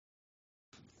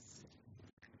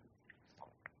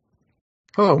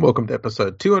Hello and welcome to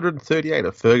episode 238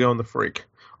 of Fergo and the Freak.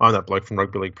 I'm that bloke from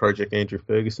Rugby League Project, Andrew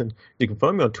Ferguson. You can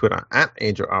find me on Twitter at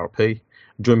AndrewRP.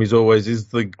 Join me as always is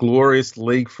the glorious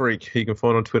League Freak, who you can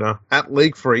find on Twitter at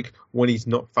League Freak when he's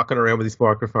not fucking around with his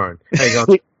microphone. How you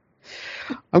going?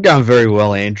 I'm going very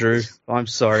well, Andrew. I'm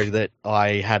sorry that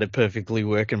I had a perfectly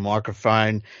working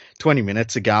microphone 20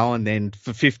 minutes ago, and then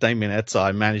for 15 minutes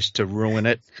I managed to ruin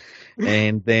it,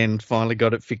 and then finally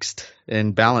got it fixed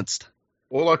and balanced.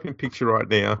 All I can picture right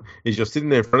now is you're sitting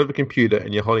there in front of a computer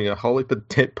and you're holding a whole heap of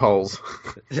tent poles.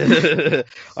 I'm Like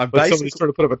somebody's basically trying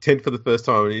to put up a tent for the first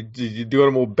time. You do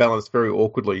them all balanced very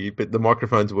awkwardly, but the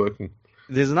microphone's working.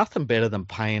 there's nothing better than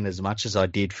paying as much as I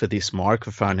did for this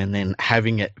microphone and then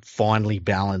having it finally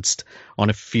balanced on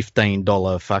a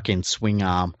 $15 fucking swing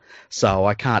arm, so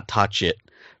I can't touch it.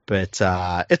 But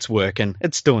it's working.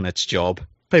 It's doing its job.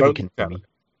 People Don't can look hear at it. me.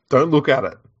 Don't look at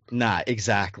it. Nah,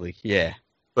 exactly. Yeah.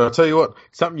 But I'll tell you what,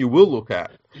 something you will look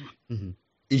at Mhm.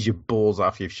 is your balls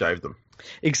after you've shaved them.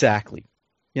 Exactly.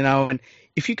 And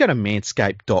if you go to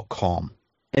manscaped.com,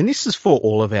 and this is for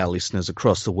all of our listeners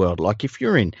across the world, like if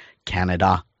you're in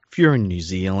Canada, if you're in New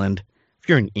Zealand, if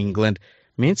you're in England,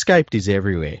 Manscaped is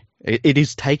everywhere. It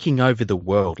is taking over the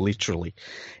world, literally.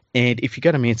 And if you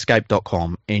go to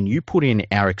manscaped.com and you put in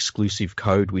our exclusive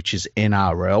code, which is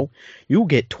NRL, you'll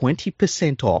get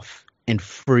 20% off and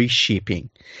free shipping.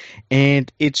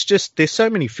 And it's just, there's so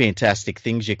many fantastic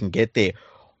things you can get there.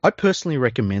 I personally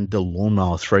recommend the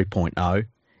Lawnmower 3.0.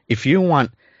 If you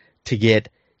want to get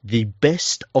the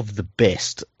best of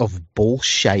ball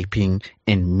shaping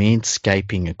and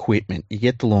manscaping equipment, you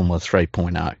get the Lawnmower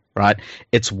 3.0, right?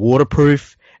 It's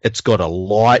waterproof. It's got a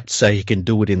light so you can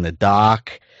do it in the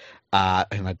dark.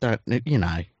 And I don't,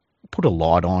 put a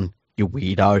light on, you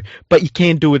weirdo. But you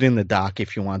can do it in the dark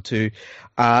if you want to.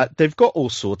 They've got all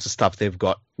sorts of stuff. They've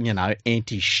got,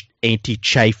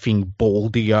 anti-chafing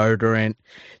ball deodorant.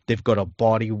 They've got a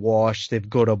body wash. They've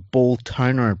got a ball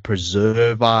toner and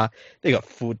preserver. They've got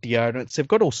foot deodorants. They've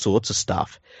got all sorts of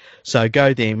stuff. So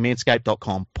go there,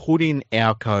 manscaped.com, put in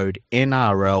our code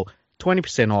NRL,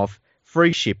 20% off,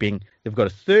 free shipping. They've got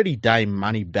a 30-day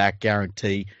money-back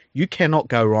guarantee. You cannot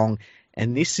go wrong.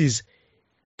 And this is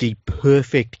the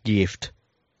perfect gift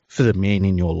for the man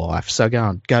in your life. So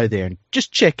go there and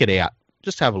just check it out.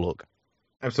 Just have a look.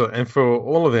 Absolutely. And for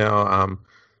all of our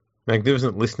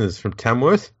magnificent listeners from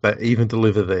Tamworth, they even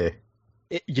deliver there.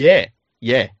 Yeah.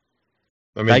 I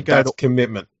mean, that's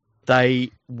commitment.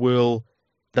 They will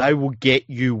get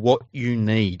you what you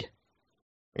need.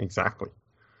 Exactly.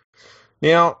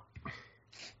 Now,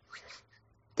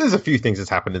 there's a few things that's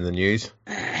happened in the news.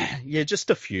 Yeah, just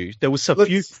a few. There was a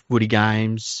few footy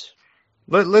games.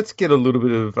 Let's get a little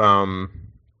bit of, I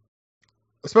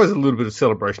suppose, a little bit of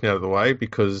celebration out of the way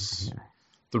because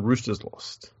the Roosters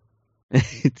lost.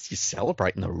 You're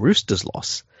celebrating the Roosters'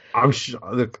 loss. I'm sure.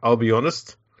 Look, I'll be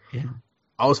honest. Yeah.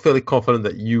 I was fairly confident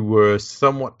that you were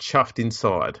somewhat chuffed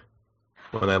inside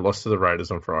when they lost to the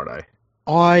Raiders on Friday.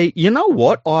 You know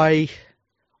what? I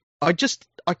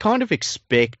kind of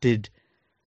expected.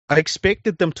 I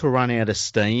expected them to run out of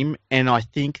steam, and I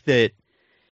think that,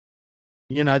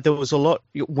 there was a lot.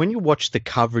 When you watch the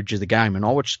coverage of the game, and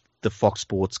I watched the Fox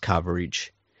Sports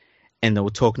coverage, and they were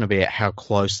talking about how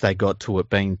close they got to it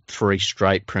being 3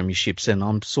 straight premierships, and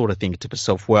I'm sort of thinking to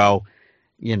myself, well,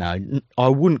 I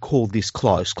wouldn't call this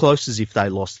close. Close as if they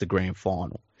lost the grand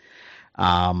final.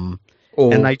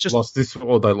 Or and they just lost this,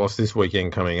 or they lost this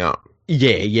weekend coming up.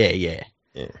 Yeah.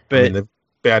 But I mean, they've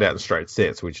bowed out in straight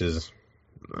sets, which is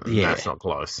that's not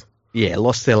close. Yeah,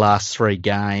 lost their last 3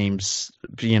 games.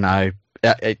 The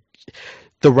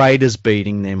Raiders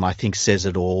beating them, I think, says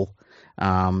it all.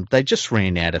 They just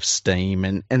ran out of steam,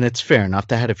 and it's fair enough.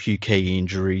 They had a few key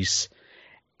injuries,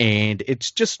 and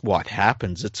it's just what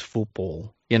happens. It's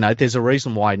football. There's a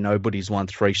reason why nobody's won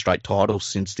 3 straight titles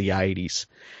since the 80s,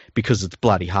 because it's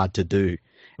bloody hard to do,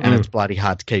 and it's bloody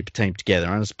hard to keep a team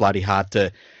together, and it's bloody hard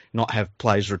to not have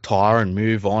players retire and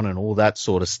move on and all that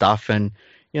sort of stuff. And,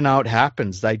 it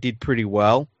happens. They did pretty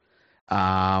well.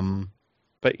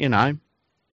 But,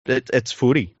 it's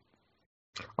footy.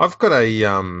 I've got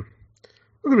a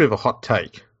bit of a hot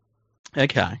take.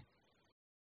 Okay.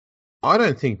 I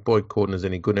don't think Boyd Cordner is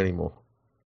any good anymore.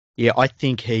 Yeah, I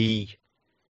think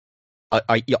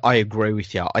I agree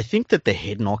with you. I think that the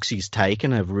head knocks he's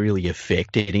taken have really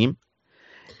affected him,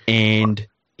 and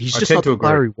he's just not the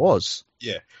player he was.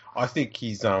 Yeah, I think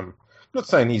he's. I'm not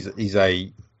saying he's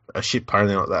a shit player or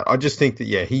anything like that. I just think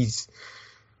that he's.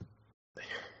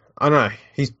 I don't know.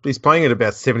 He's playing at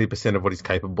about 70% of what he's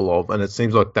capable of, and it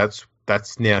seems like that's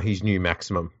now his new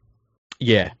maximum.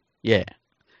 Yeah,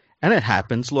 and it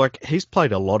happens. Like, he's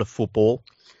played a lot of football.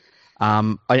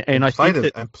 I think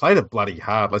that played it bloody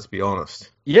hard. Let's be honest.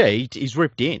 yeah, he's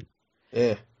ripped in,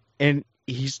 Yeah, and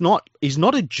he's not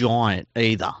a giant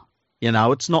either.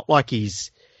 It's not like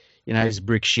he's a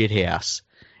brick shit house,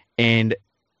 and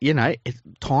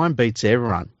time beats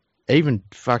everyone. Even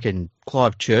fucking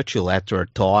Clive Churchill had to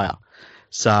retire.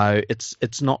 So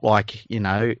it's not like,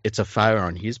 it's a failure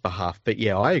on his behalf. But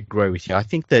yeah, I agree with you. I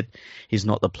think that he's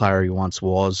not the player he once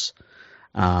was.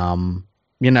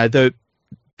 You know,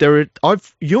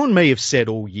 you and me have said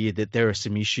all year that there are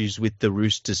some issues with the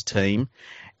Roosters team,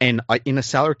 and in a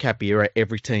salary cap era,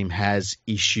 every team has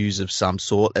issues of some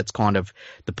sort. That's kind of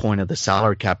the point of the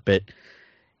salary cap. But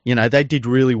they did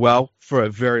really well for a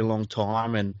very long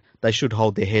time, and they should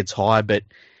hold their heads high. But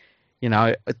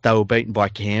they were beaten by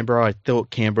Canberra. I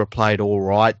thought Canberra played all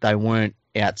right. They weren't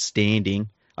outstanding.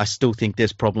 I still think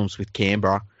there's problems with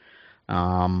Canberra.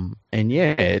 And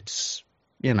yeah, it's,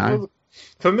 Well,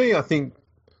 for me, I think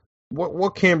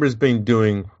what Canberra's been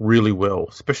doing really well,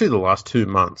 especially the last 2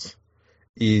 months,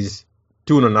 is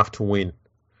doing enough to win.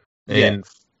 And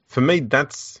for me,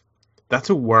 that's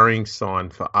a worrying sign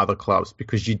for other clubs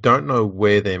because you don't know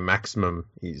where their maximum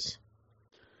is.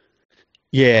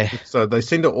 Yeah. So they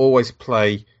seem to always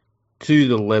play to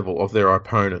the level of their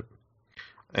opponent.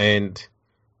 And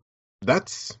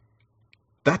that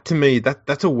to me,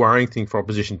 that's a worrying thing for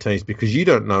opposition teams because you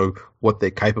don't know what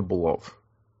they're capable of.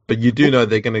 But you do know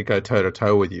they're going to go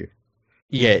toe-to-toe with you.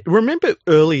 Yeah. Remember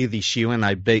earlier this year when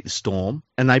they beat the Storm,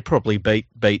 and they probably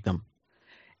beat them.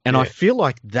 And I feel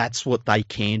like that's what they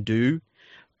can do,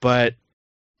 but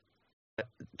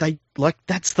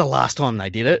that's the last time they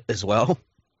did it as well.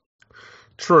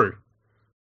 True.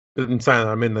 But in saying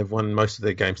that, I mean, they've won most of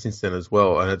their games since then as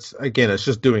well. And it's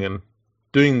just doing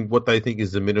what they think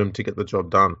is the minimum to get the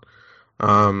job done.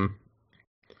 And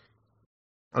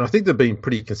I think they've been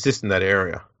pretty consistent in that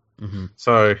area. Mm-hmm.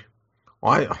 So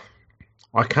I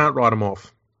can't write them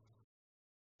off.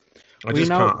 I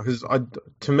just can't because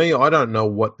to me, I don't know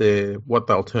what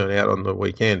they'll turn out on the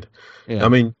weekend. Yeah. I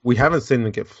mean, we haven't seen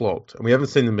them get flogged, and we haven't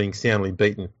seen them being soundly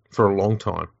beaten for a long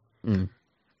time. Mm.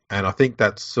 And I think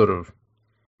that sort of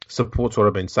supports what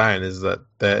I've been saying is that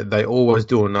they always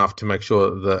do enough to make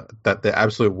sure that their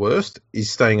absolute worst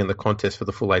is staying in the contest for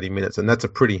the full 80 minutes, and that's a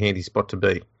pretty handy spot to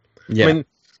be. Yeah. I mean,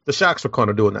 the Sharks were kind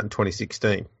of doing that in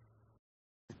 2016.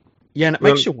 Yeah, and it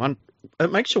makes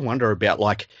you wonder about,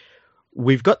 like,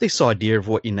 we've got this idea of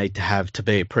what you need to have to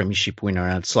be a premiership winner,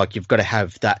 and it's like you've got to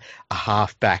have a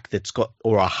halfback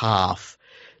or a half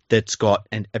that's got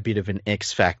a bit of an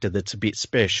X factor that's a bit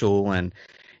special, and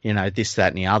this,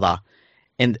 that, and the other.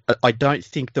 And I don't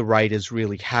think the Raiders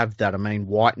really have that. I mean,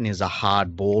 Whiten is a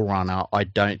hard ball runner. I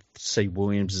don't see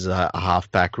Williams as a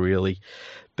halfback really,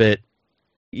 but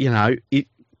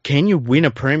can you win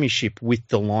a premiership with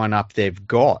the lineup they've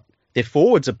got? Their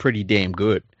forwards are pretty damn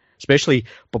good, especially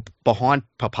behind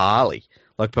Papali.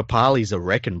 Like, Papali's a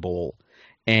wrecking ball.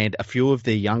 And a few of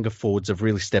the younger forwards have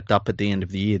really stepped up at the end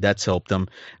of the year. That's helped them.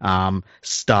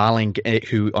 Starling,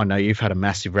 who I know you've had a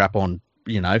massive rap on,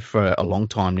 for a long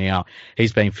time now,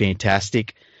 he's been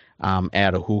fantastic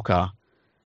out of hooker.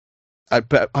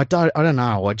 But I don't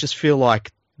know. I just feel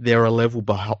like they're a level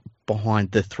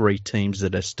behind the three teams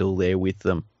that are still there with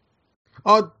them.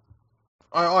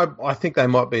 I think they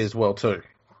might be as well too.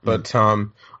 But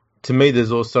to me,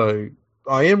 there's also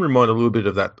I am reminded a little bit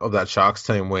of that Sharks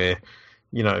team where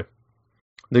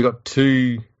they've got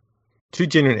two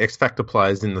genuine X Factor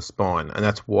players in the spine, and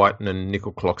that's Whiten and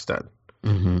Nickel Clockstad.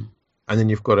 Mm-hmm. And then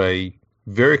you've got a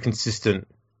very consistent,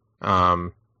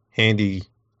 handy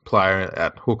player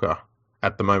at hooker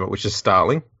at the moment, which is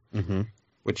Starling, mm-hmm.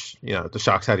 which the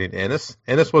Sharks had in Ennis.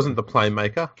 Ennis wasn't the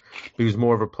playmaker; he was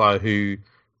more of a player who,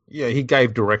 he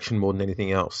gave direction more than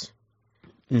anything else.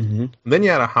 Mm-hmm. And then you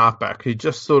had a halfback who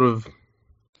just sort of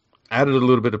added a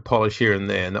little bit of polish here and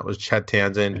there, and that was Chad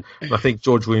Townsend. And I think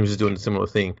George Williams is doing a similar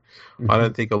thing. Mm-hmm. I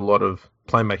don't think a lot of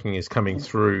playmaking is coming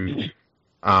through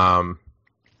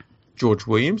George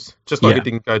Williams. Just like it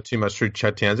didn't go too much through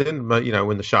Chad Townsend. But,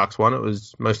 when the Sharks won, it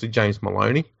was mostly James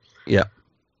Maloney. Yeah.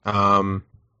 And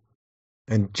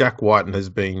Jack Whiten he's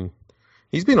been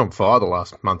on fire the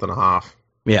last month and a half.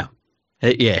 Yeah.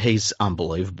 Yeah, he's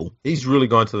unbelievable. He's really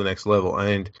gone to the next level.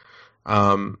 And,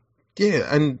 and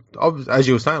as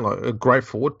you were saying, like a great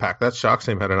forward pack. That Sharks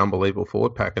team had an unbelievable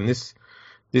forward pack. And this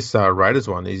Raiders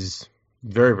one is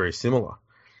very, very similar.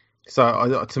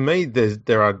 So to me,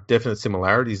 there are definite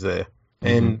similarities there,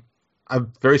 and a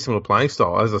very similar playing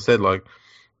style. As I said, like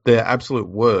their absolute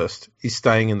worst is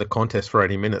staying in the contest for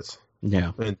 80 minutes.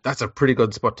 Yeah, and that's a pretty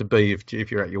good spot to be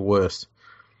if you're at your worst.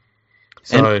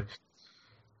 So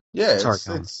Yeah, Sorry, it's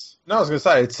go on. it's. No, I was going to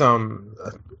say it's.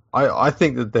 I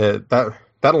think that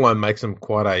that alone makes them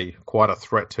quite a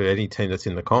threat to any team that's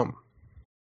in the comp.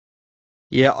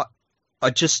 Yeah,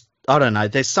 I don't know.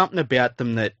 There's something about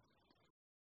them that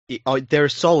they're a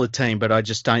solid team, but I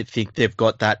just don't think they've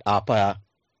got that upper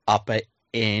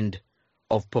end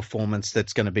of performance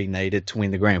that's going to be needed to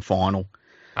win the grand final.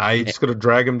 You Eh, just got to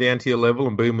drag them down to your level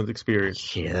and beat them with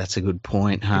experience. Yeah, that's a good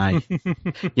point. Hey,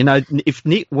 you know, if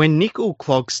when Nickel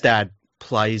Klogstad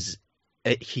plays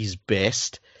at his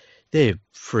best, they're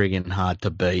friggin' hard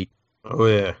to beat, Oh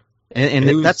yeah, and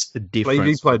he that's was. the He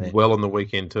difference for played them. well on the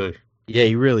weekend too. Yeah,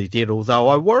 he really did. Although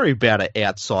I worry about an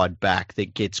outside back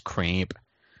that gets cramp.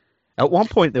 At one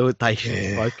point, they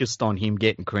Yeah. focused on him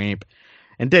getting cramp,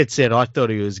 and Dad said I thought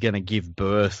he was going to give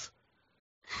birth.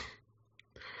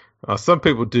 Some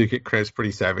people do get cramps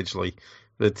pretty savagely.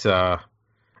 But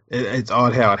it's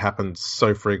odd how it happens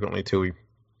so frequently to him.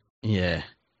 Yeah.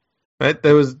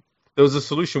 There was a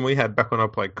solution we had back when I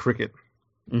played cricket,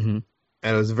 Hmm.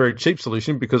 and it was a very cheap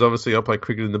solution because obviously I played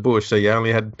cricket in the bush, so you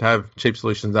only had to have cheap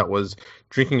solutions. That was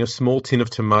drinking a small tin of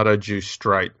tomato juice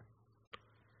straight.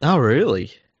 Oh,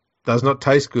 really? Does not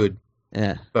taste good,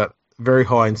 Yeah. but very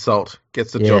high in salt.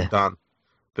 Gets the Yeah. job done.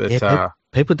 Yeah. But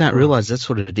People don't oh, realize that's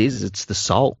what it is. It's the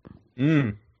salt.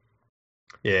 mm,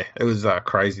 yeah, it was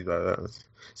crazy though.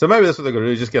 So maybe that's what they're going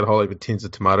to do: just get a whole heap of tins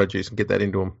of tomato juice and get that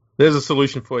into them. There's a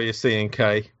solution for you,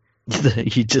 CNK.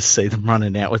 You just see them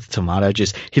running out with tomato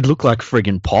juice. He'd look like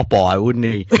friggin' Popeye, wouldn't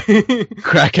he?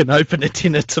 Cracking open a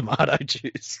tin of tomato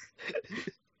juice.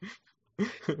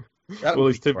 That Well,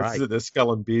 would he's be too busy great. sitting there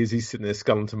sculling beers. He's sitting there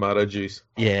sculling tomato juice.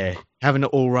 Yeah. Having it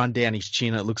all run down his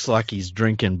chin, it looks like he's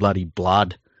drinking bloody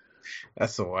blood.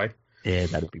 That's the way. Yeah,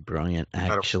 that'd be brilliant,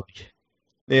 actually.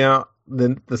 Now,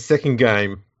 the second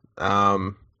game,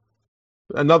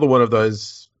 another one of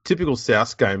those typical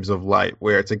South games of late,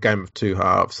 where it's a game of two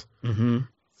halves. Hmm.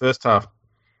 First half,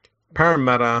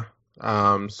 Parramatta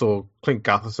saw Clint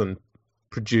Gutherson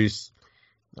produce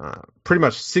pretty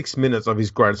much 6 minutes of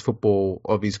his greatest football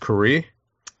of his career.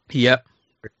 Yep.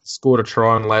 Scored a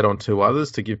try and laid on two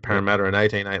others to give Yep. Parramatta an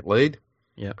 18-8 lead.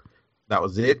 Yep. That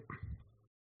was it.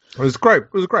 It was great.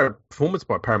 It was a great performance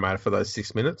by Parramatta for those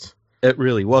 6 minutes. It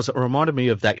really was. It reminded me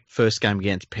of that first game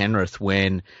against Penrith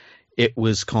when it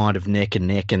was kind of neck and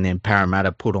neck, and then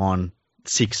Parramatta put on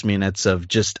 6 minutes of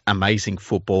just amazing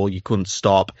football. You couldn't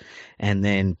stop, and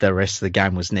then the rest of the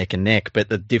game was neck and neck. But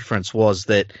the difference was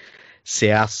that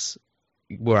South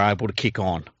were able to kick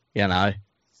on, you know.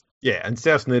 Yeah, and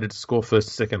South needed to score first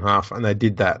and second half, and they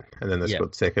did that, and then they Yep.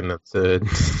 scored second and third.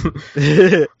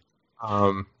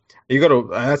 um, you got to.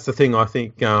 That's the thing. I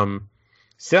think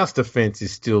South's defense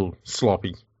is still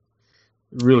sloppy,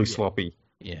 really Yeah. sloppy.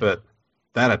 Yeah. But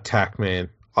that attack, man,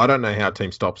 I don't know how a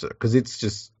team stops it because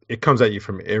it comes at you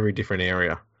from every different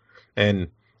area, and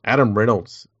Adam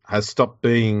Reynolds has stopped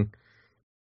being,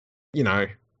 you know,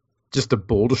 just a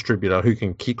ball distributor who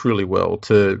can kick really well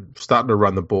to starting to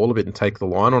run the ball a bit and take the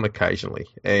line on occasionally.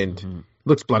 And Hmm.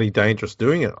 looks bloody dangerous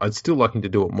doing it. I'd still like him to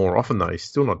do it more often, though. He's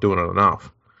still not doing it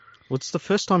enough. Well, it's the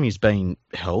first time he's been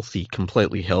healthy,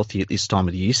 completely healthy at this time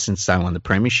of the year since they won the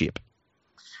premiership.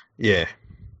 Yeah.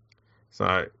 So,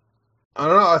 I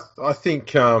don't know. I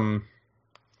think I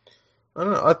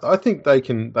don't know. I think they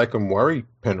can worry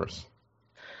Penrith.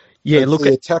 Yeah, It's look the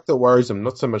at. attack that worries them,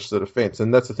 not so much the defense.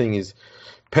 And that's the thing is,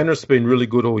 Penrith's been really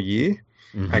good all year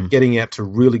Hmm. at getting out to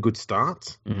really good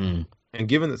starts. Hmm. And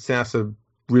given that South are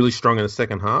really strong in the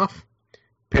second half,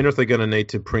 Penrith are going to need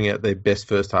to bring out their best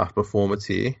first half performance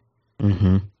here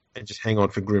Hmm. and just hang on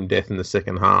for grim death in the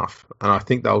second half. And I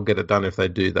think they'll get it done if they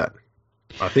do that.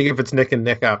 I think if it's neck and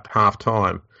neck up half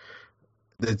time,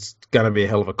 it's going to be a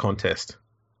hell of a contest.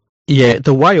 Yeah,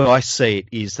 the way I see it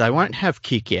is they won't have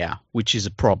kick out, which is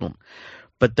a problem,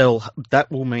 but that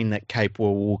will mean that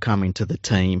Capewell will come into the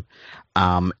team,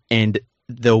 and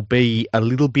they'll be a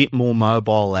little bit more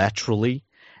mobile laterally,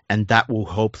 and that will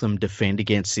help them defend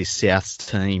against this South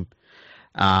team.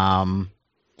 Um,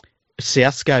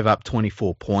 Souths gave up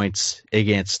 24 points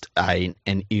against an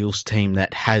Eels team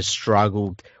that has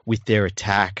struggled with their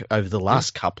attack over the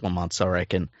last couple of months, I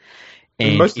reckon. And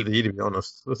And most of the year, to be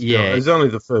honest. Let's be yeah, honest. It's only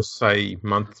the first, say,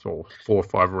 month or 4 or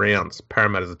 5 rounds.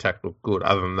 Parramatta's attack looked good.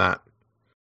 Other than that,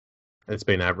 it's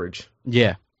been average.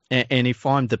 yeah. And if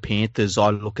I'm the Panthers, I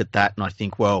look at that and I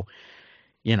think, well,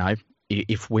 you know,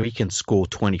 if we can score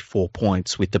 24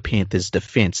 points with the Panthers'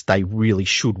 defense, they really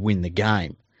should win the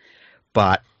game.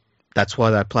 But that's why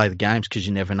they play the games, because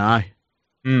you never know.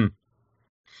 Mm.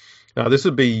 Now, this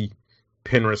would be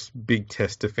Penrith's big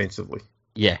test defensively.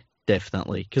 Yeah,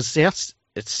 definitely. Because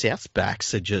South's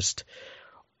backs are just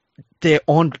they're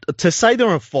on to say they're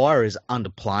on fire is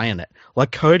underplaying it.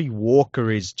 Like Cody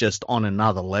Walker is just on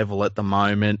another level at the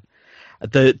moment.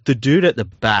 The dude at the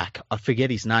back, I forget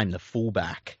his name, the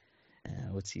fullback.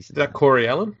 What's his Is name? that Corey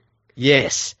Allen?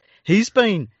 Yes, he's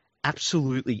been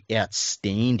absolutely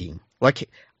outstanding. Like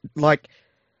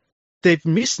they've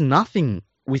missed nothing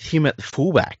with him at the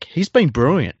fullback. He's been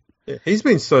brilliant. Yeah, he's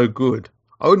been so good.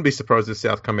 I wouldn't be surprised if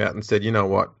South come out and said, you know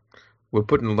what, we're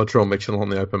putting Latrell Mitchell on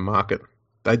the open market.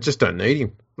 They just don't need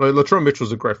him. Like, Latrell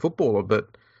Mitchell's a great footballer, but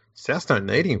South don't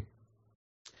need him.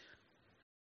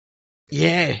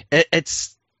 Yeah,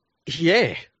 it's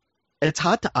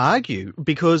hard to argue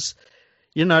because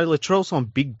Latrell's on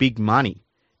big money,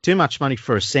 too much money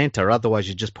for a centre. Otherwise,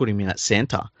 you just put him in at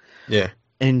centre. Yeah,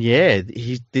 and yeah,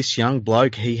 this young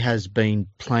bloke. He has been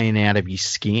playing out of his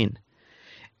skin,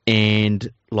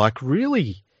 and like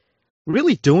really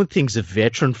doing things that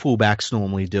veteran fullbacks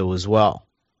normally do as well.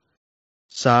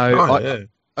 So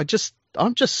I'm just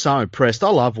so impressed. I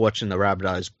love watching the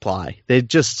Rabbitohs play. They're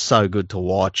just so good to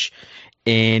watch.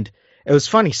 And it was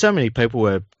funny, so many people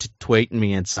were tweeting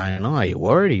me and saying, "Oh, you're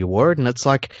worried?" And it's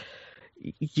like,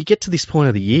 you get to this point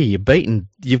of the year,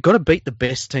 you've got to beat the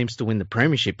best teams to win the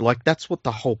premiership. Like, that's what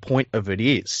the whole point of it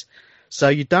is. So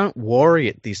you don't worry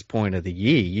at this point of the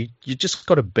year. You just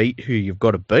got to beat who you've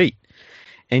got to beat.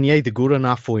 And you're either good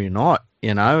enough or you're not.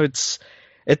 It's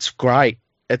great.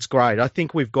 It's great. I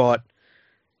think we've got,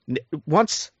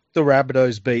 once the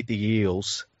Rabbitohs beat the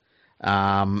Eels,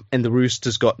 and the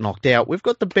Roosters got knocked out, we've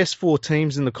got the best four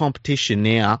teams in the competition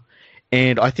now.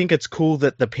 And I think it's cool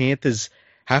that the Panthers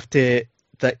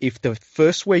that if the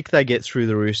first week they get through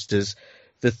the Roosters,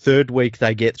 the third week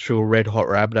they get through a red hot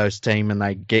Rabbitohs team and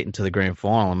they get into the grand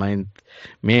final. I mean,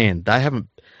 man,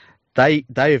 they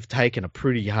have taken a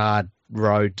pretty hard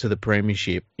road to the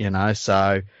premiership,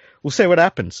 so we'll see what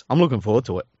happens. I'm looking forward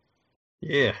to it.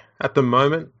 Yeah, at the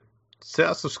moment,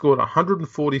 Souths have scored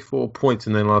 144 points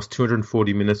in their last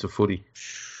 240 minutes of footy.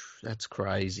 That's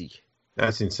crazy.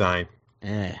 That's insane.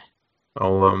 Yeah. I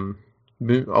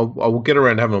will get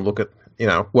around having a look at,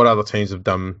 what other teams have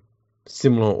done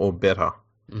similar or better.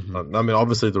 Mm-hmm. I mean,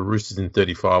 obviously the Roosters in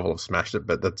 35 will have smashed it,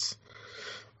 but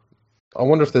I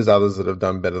wonder if there's others that have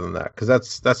done better than that,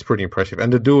 because that's pretty impressive.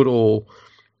 And to do it all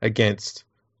against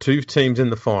two teams in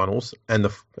the finals and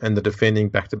the defending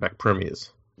back-to-back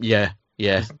premiers. Yeah.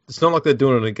 It's not like they're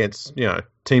doing it against,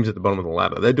 teams at the bottom of the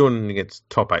ladder. They're doing it against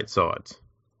top 8 sides.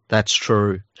 That's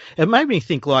true. It made me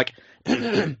think, like,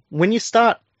 when you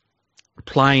start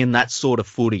playing that sort of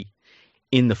footy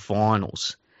in the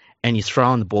finals and you're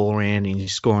throwing the ball around and you're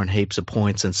scoring heaps of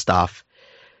points and stuff,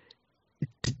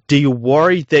 do you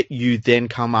worry that you then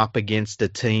come up against a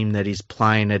team that is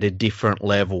playing at a different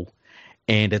level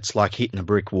and it's like hitting a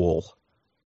brick wall?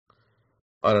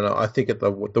 I don't know. I think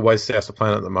the way Souths are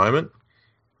playing at the moment,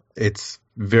 it's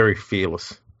very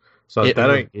fearless. So it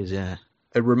really is, yeah.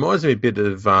 It reminds me a bit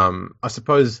of, I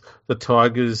suppose, the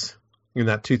Tigers in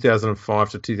that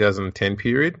 2005 to 2010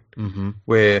 period, mm-hmm.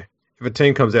 where if a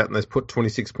team comes out and they put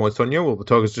 26 points on you, well, the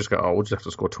Tigers just go, we'll just have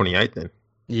to score 28 then.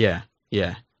 Yeah.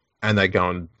 And they go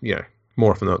and,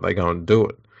 more often than not, they go and do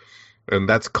it. And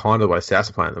that's kind of the way Souths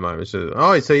are playing at the moment. It's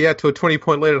just, so yeah, to a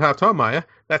 20-point lead at half-time, are you?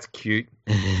 That's cute.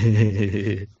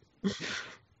 The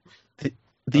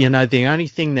only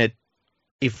thing that,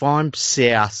 if I'm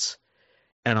South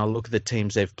and I look at the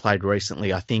teams they've played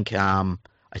recently, I think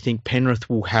Penrith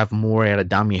will have more out of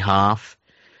dummy half.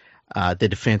 Their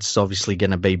defence is obviously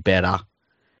going to be better.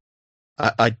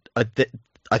 I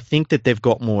think that they've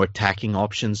got more attacking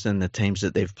options than the teams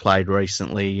that they've played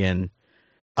recently, and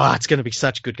it's going to be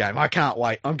such a good game. I can't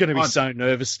wait. I'm going to be so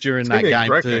nervous during that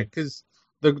game too. Because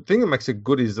the thing that makes it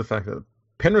good is the fact that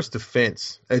Penrith's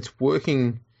defence, it's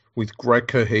working with great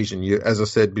cohesion. As I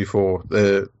said before,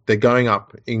 they're going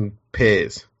up in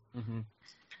pairs, mm-hmm.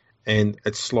 and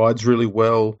it slides really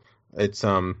well. It's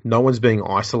no one's being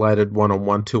isolated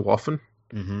one-on-one too often.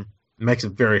 Mm-hmm. It makes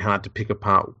it very hard to pick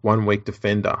apart one weak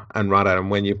defender and run at them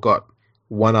when you've got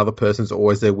one other person's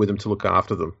always there with them to look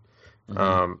after them.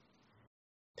 Mm-hmm.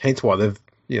 Hence why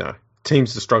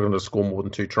teams are struggling to score more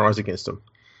than 2 tries against them.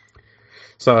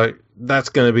 So that's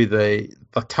going to be the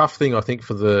tough thing, I think,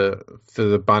 for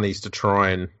the Bunnies to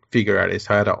try and figure out, is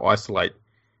how to isolate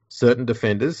certain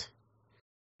defenders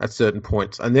at certain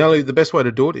points. And the best way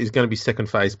to do it is going to be second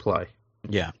phase play.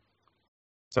 Yeah.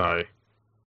 So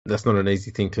that's not an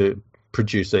easy thing to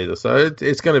produce either. So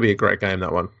it's going to be a great game,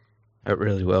 that one. It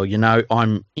really will.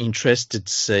 I'm interested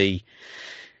to see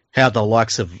how the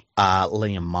likes of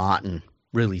Liam Martin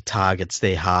really targets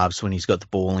their halves when he's got the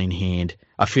ball in hand.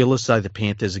 I feel as though the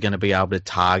Panthers are going to be able to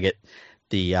target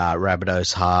the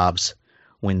Rabbitohs halves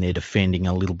when they're defending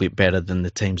a little bit better than the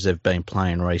teams they've been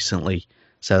playing recently.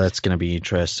 So that's going to be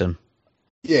interesting.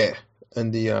 Yeah,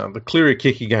 and the Cleary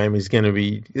kicky game is going to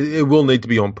be. It will need to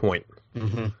be on point,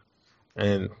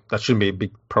 and that shouldn't be a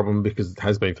big problem because it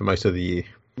has been for most of the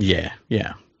year.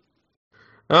 Yeah.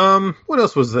 What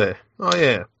else was there? Oh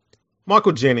yeah,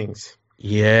 Michael Jennings.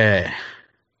 Yeah.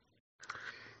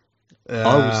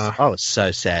 I was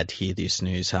so sad to hear this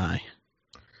news, hey?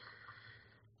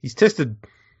 He's tested.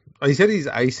 He said his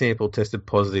A sample tested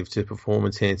positive to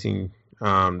performance-enhancing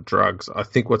drugs. I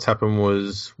think what's happened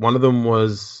was one of them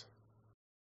was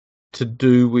to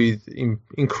do with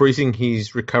increasing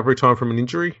his recovery time from an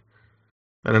injury,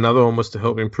 and another one was to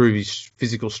help improve his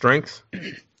physical strength.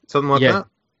 Something like that.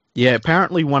 Yeah,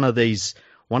 apparently one of the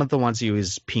ones he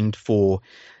was pinged for,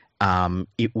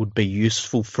 it would be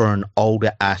useful for an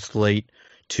older athlete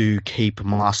to keep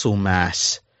muscle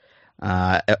mass.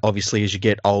 Obviously, as you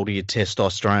get older, your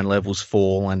testosterone levels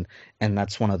fall, and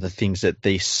that's one of the things that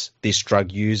this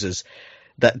drug uses.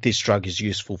 That this drug is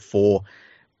useful for.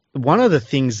 One of the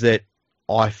things that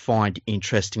I find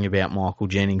interesting about Michael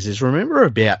Jennings is, remember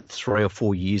about 3 or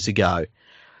 4 years ago,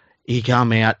 he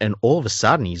came out and all of a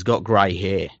sudden he's got grey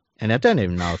hair. And I don't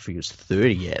even know if he was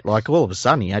 30 yet. Like, all of a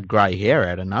sudden he had grey hair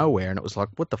out of nowhere, and it was like,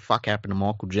 what the fuck happened to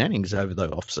Michael Jennings over the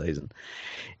off-season?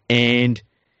 And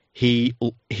he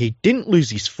didn't lose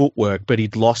his footwork, but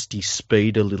he'd lost his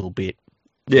speed a little bit.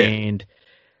 Yeah. And,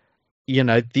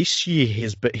 this year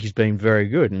he's been very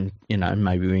good, and,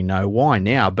 maybe we know why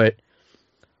now, but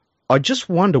I just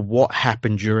wonder what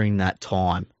happened during that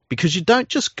time, because you don't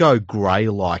just go grey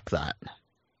like that.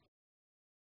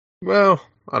 Well,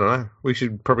 I don't know. We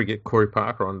should probably get Corey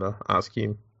Parker on to ask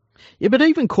him. Yeah, but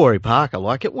even Corey Parker,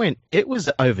 it was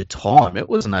over time. It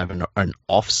wasn't over an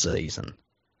off-season.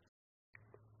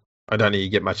 I don't think you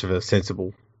get much of a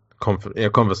sensible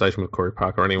conversation with Corey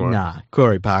Parker anyway. Nah,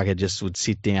 Corey Parker just would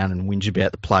sit down and whinge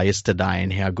about the players today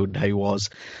and how good he was,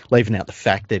 leaving out the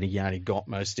fact that he only got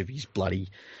most of his bloody,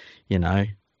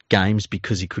 games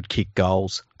because he could kick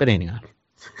goals. But anyway.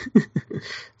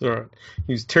 All right.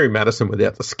 He was Terry Madison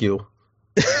without the skill.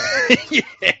 Yeah,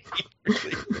 he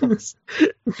really was.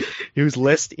 He was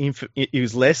less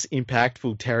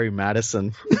impactful Terry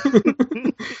Madison.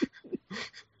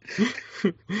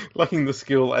 Lacking the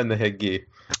skill and the headgear.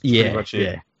 Yeah, much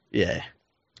it. yeah.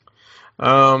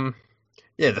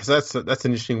 That's an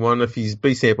interesting one. If his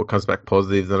B sample comes back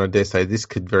positive, then I dare say this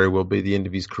could very well be the end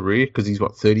of his career, because he's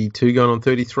 32 going on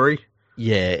 33.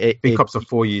 Yeah, if he cops a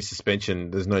 4-year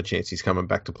suspension, there's no chance he's coming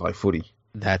back to play footy.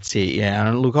 That's it. Yeah,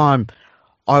 and look,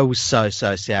 I was so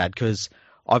sad because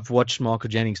I've watched Michael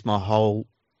Jennings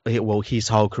his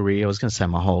whole career. I was going to say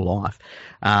my whole life.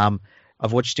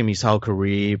 I've watched him his whole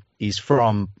career. He's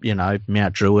from,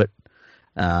 Mount Druitt.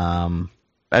 I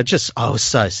was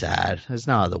so sad. There's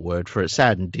no other word for it.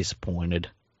 Sad and disappointed.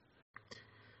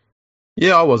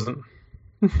 Yeah, I wasn't.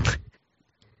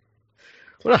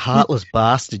 What a heartless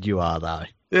bastard you are, though.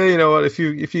 Yeah, you know what? If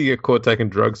you get caught taking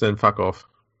drugs, then fuck off.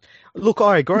 Look,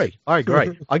 I agree. I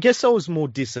guess I was more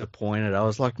disappointed. I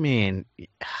was like, man,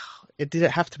 did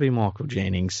it have to be Michael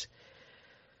Jennings?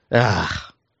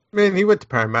 Man, he went to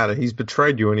Parramatta. He's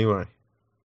betrayed you anyway.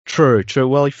 True.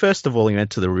 Well, first of all, he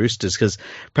went to the Roosters because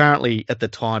apparently at the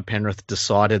time Penrith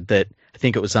decided that, I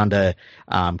think it was under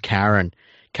Karen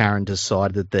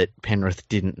decided that Penrith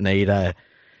didn't need a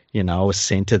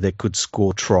centre that could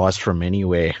score tries from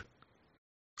anywhere.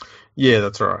 Yeah,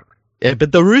 that's right. Yeah,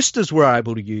 but the Roosters were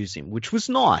able to use him, which was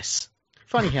nice.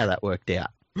 Funny how that worked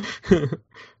out.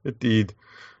 It did.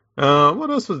 What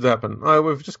else has happened?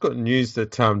 We've just got news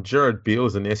that Jared Beale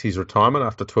has announced his retirement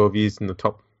after 12 years in the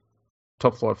top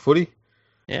flight footy.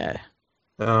 Yeah.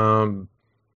 Won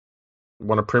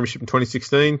a premiership in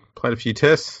 2016. Played a few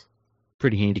tests.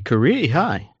 Pretty handy career,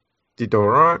 hey? Did all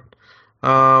right.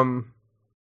 Tyrone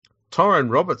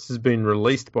Roberts has been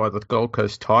released by the Gold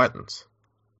Coast Titans.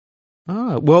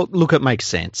 Oh, well, look, it makes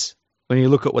sense. When you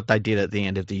look at what they did at the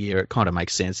end of the year, it kind of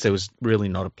makes sense. There was really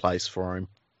not a place for him.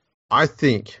 I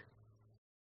think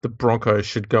the Broncos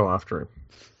should go after him.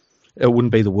 It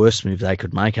wouldn't be the worst move they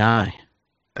could make, eh?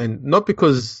 And not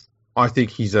because I think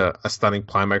he's a stunning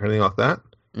playmaker or anything like that.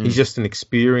 He's just an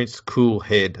experienced, cool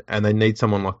head, and they need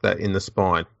someone like that in the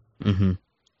spine. Mm-hmm.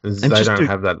 They don't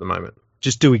have that at the moment.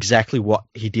 Just do exactly what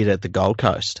he did at the Gold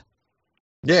Coast.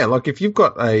 Yeah, like if you've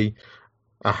got a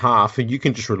half and you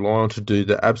can just rely on to do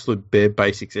the absolute bare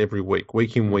basics every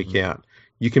week in, week out,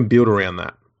 you can build around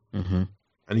that. Mm-hmm.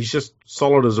 And he's just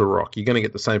solid as a rock. You're going to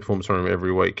get the same performance from him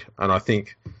every week. And I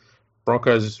think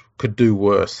Broncos could do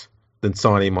worse than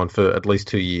sign him on for at least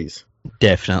 2 years.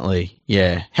 Definitely,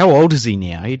 yeah. How old is he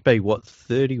now? He'd be,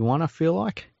 31, I feel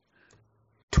like?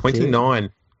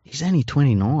 29. He's only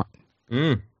 29.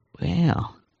 Mm.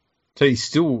 Wow. So he's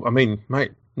still, I mean,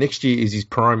 mate, next year is his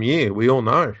prime year. We all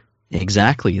know.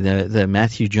 Exactly. The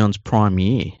Matthew Johns prime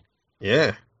year.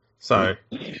 Yeah. So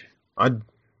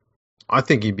I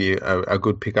think he'd be a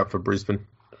good pickup for Brisbane.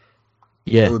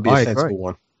 Yeah, It would be a I sensible agree.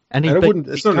 one. And And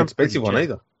it's not an expensive one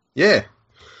either. Yeah.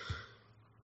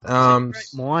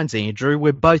 Great minds, Andrew.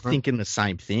 We're both thinking the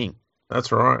same thing.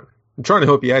 That's right. I'm trying to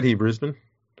help you out here, Brisbane.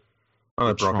 I know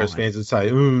We're Broncos trying. fans would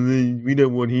say, "Oh, we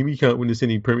don't want him. He can't win us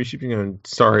any premiership." You know,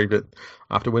 sorry, but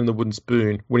after winning the wooden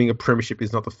spoon, winning a premiership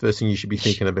is not the first thing you should be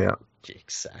thinking about.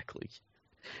 Exactly.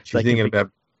 You should be thinking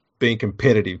about being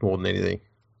competitive more than anything.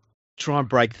 Try and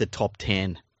break the top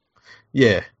 10.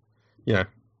 Yeah. You know,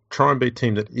 try and be a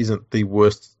team that isn't the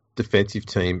worst defensive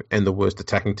team and the worst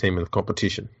attacking team in the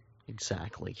competition.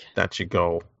 Exactly. That's your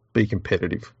goal. Be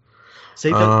competitive. See,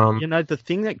 the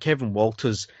thing that Kevin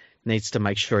Walters needs to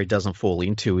make sure he doesn't fall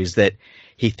into is that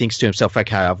he thinks to himself,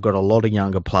 okay, I've got a lot of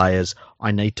younger players.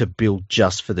 I need to build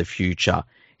just for the future.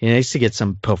 He needs to get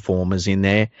some performers in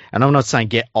there. And I'm not saying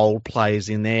get old players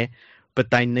in there, but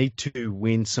they need to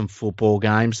win some football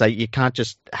games. You can't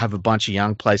just have a bunch of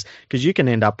young players because you can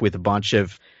end up with a bunch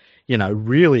of,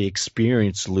 really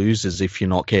experienced losers if you're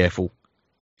not careful.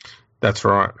 That's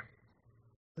right.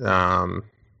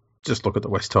 Just look at the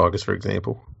West Tigers, for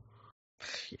example.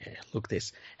 Yeah, look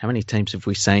this. How many teams have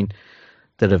we seen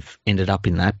that have ended up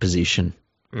in that position?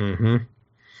 Mm-hmm.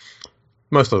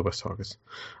 Most of the West Tigers.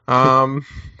 What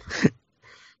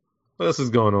else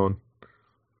is going on?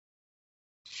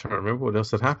 Just trying to remember what else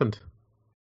had happened.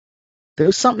 There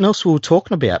was something else we were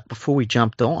talking about before we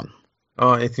jumped on.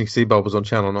 Oh, Anthony Seabold was on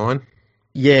Channel 9.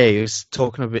 Yeah, he was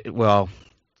talking a bit. Well,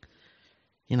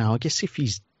 I guess if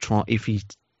he's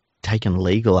taken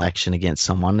legal action against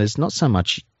someone, there's not too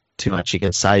much you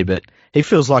can say. But he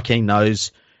feels like he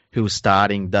knows who was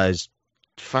starting those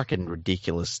fucking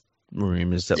ridiculous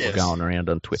rumors that were going around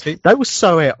on Twitter. They were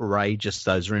so outrageous,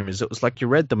 those rumors. It was like you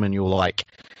read them and you were like,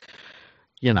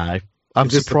 I'm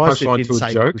surprised it didn't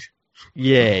say. Joke?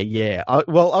 Yeah. I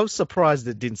was surprised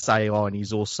it didn't say, and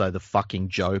he's also the fucking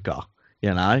Joker.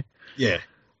 Yeah.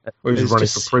 Or he's running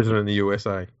for president in the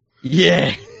USA.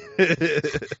 Yeah.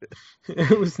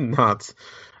 It was nuts.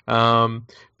 But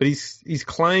he's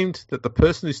claimed that the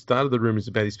person who started the rumours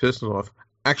about his personal life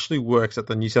actually works at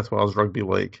the New South Wales Rugby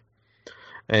League.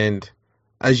 And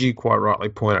as you quite rightly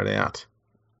pointed out,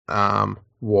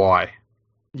 why?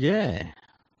 Yeah.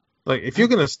 Like, if you're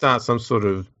going to start some sort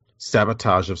of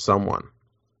sabotage of someone,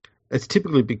 it's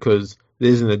typically because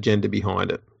there's an agenda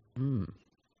behind it. Mm.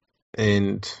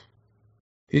 And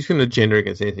who's going to agenda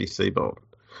against Anthony Seabold?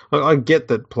 I get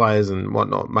that players and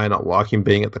whatnot may not like him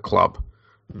being at the club.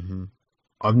 Mm-hmm.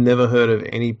 I've never heard of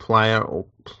any player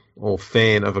or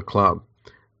fan of a club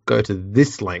go to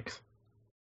this length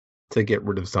to get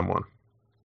rid of someone.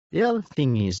 The other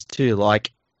thing is too,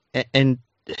 if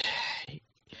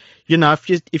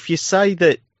you say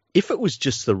that if it was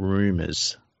just the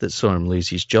rumours that saw him lose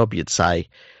his job, you'd say,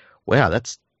 wow,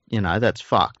 that's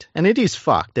fucked. And it is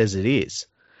fucked as it is.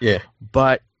 Yeah.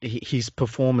 But his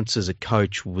performance as a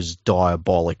coach was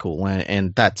diabolical,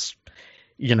 and that's,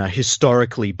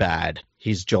 historically bad,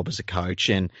 his job as a coach.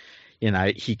 And,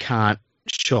 he can't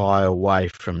shy away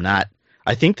from that.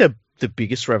 I think the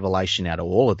biggest revelation out of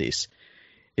all of this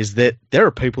is that there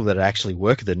are people that actually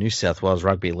work at the New South Wales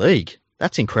Rugby League.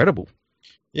 That's incredible.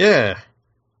 Yeah.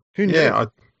 Who knew? Yeah,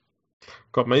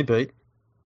 got me beat.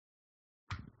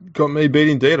 Got me beat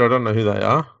indeed. I don't know who they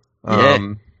are.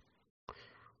 Yeah.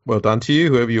 Well done to you,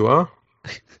 whoever you are.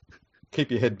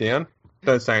 Keep your head down.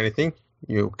 Don't say anything.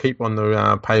 You'll keep on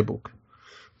the paybook.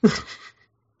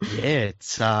 Yeah,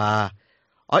 it's I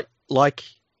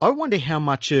wonder how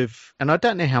much of, and I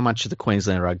don't know how much of the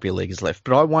Queensland Rugby League is left,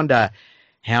 but I wonder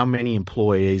how many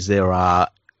employees there are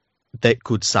that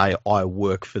could say, I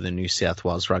work for the New South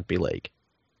Wales Rugby League.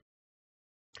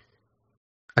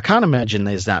 I can't imagine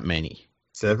there's that many.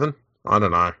 7? I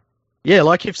don't know. Yeah,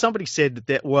 like if somebody said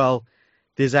that, well,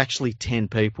 there's actually 10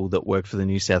 people that work for the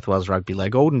New South Wales Rugby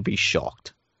League, I wouldn't be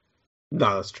shocked.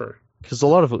 No, that's true. Because a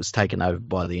lot of it was taken over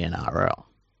by the NRL.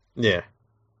 Yeah.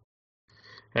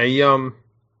 Hey,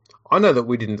 I know that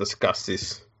we didn't discuss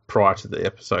this prior to the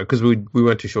episode because we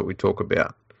weren't too sure what we'd talk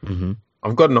about. Mm-hmm.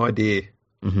 I've got an idea.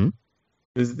 Mm-hmm.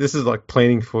 This is like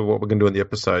planning for what we're going to do in the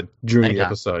episode, during the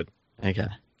episode. Okay.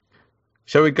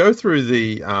 Shall we go through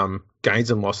the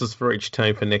gains and losses for each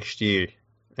team for next year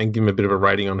and give them a bit of a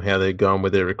rating on how they're going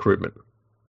with their recruitment?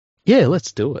 Yeah,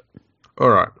 let's do it. All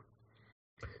right.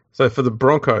 So for the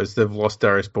Broncos, they've lost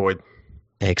Darius Boyd.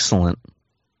 Excellent.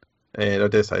 And I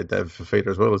dare say Dave Fafita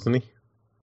as well, isn't he?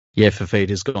 Yeah,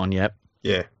 Fafita's gone, yep.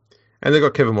 Yeah. And they've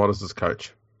got Kevin Walters as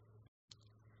coach.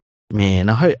 Man,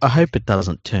 I hope it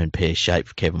doesn't turn pear shaped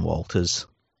for Kevin Walters.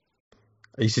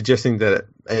 Are you suggesting that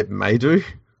it may do?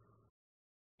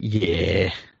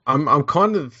 Yeah. I'm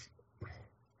kind of,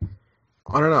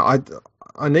 I don't know.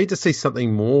 I need to see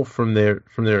something more from their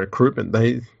recruitment.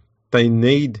 They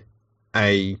need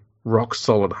a rock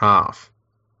solid half,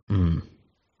 Mm.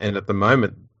 and at the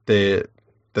moment they're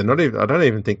not even. I don't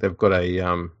even think they've got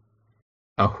a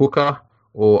hooker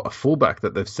or a fullback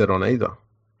that they've set on either.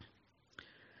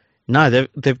 No,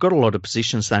 they've got a lot of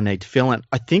positions they need to fill in.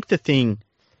 I think the thing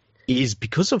is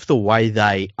because of the way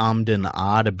they ummed and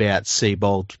ahed about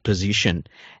Seabold's position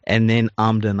and then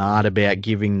ummed and ahed about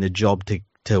giving the job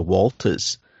to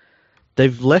Walters,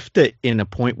 they've left it in a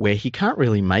point where he can't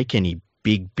really make any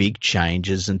big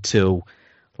changes until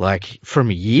like from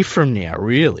a year from now,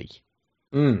 really.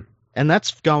 Mm. And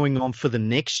that's going on for the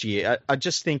next year. I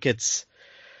just think it's,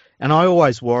 and I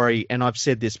always worry, and I've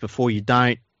said this before, you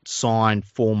don't sign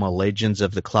former legends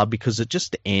of the club because it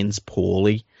just ends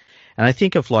poorly. And I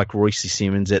think of like Royce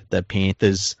Simmons at the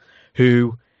Panthers,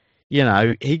 who, you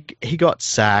know, he got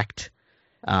sacked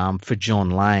for John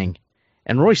Lang,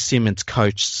 and Royce Simmons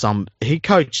he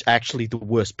coached actually the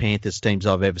worst Panthers teams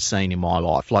I've ever seen in my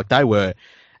life. Like they were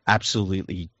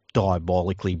absolutely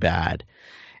diabolically bad.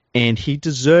 And he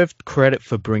deserved credit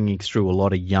for bringing through a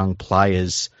lot of young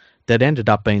players that ended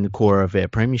up being the core of our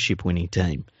premiership winning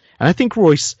team. And I think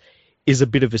Royce is a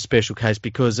bit of a special case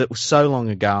because it was so long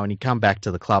ago and he come back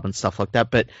to the club and stuff like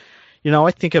that. But, you know,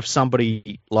 I think of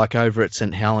somebody like over at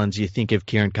St. Helens, you think of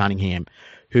Kieran Cunningham,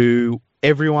 who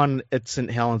everyone at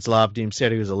St. Helens loved him,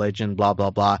 said he was a legend, blah,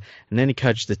 blah, blah. And then he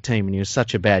coached the team and he was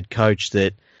such a bad coach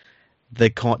that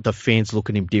the fans look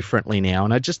at him differently now.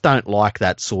 And I just don't like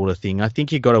that sort of thing. I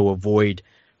think you've got to avoid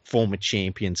former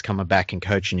champions coming back and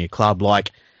coaching your club.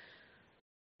 Like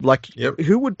Yep.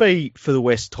 who would be for the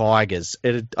West Tigers?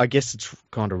 I guess it's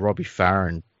kind of Robbie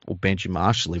Farah or Benji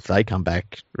Marshall if they come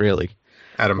back, really.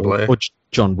 Adam Blair. Or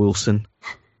John Wilson.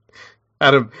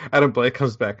 Adam Blair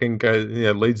comes back and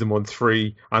leads them on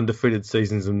 3 undefeated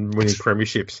seasons and winning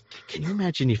premierships. Can you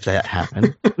imagine if that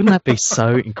happened? Wouldn't that be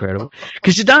so incredible?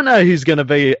 Because you don't know who's going to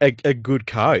be a good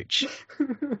coach.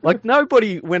 Like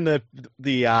nobody, when the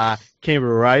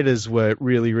Canberra Raiders were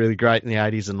really, really great in the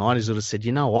 80s and 90s, would have said,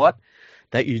 you know what?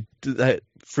 That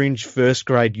fringe first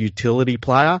grade utility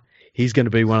player, he's going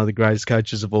to be one of the greatest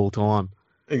coaches of all time.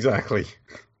 Exactly.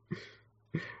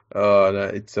 Oh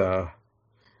no,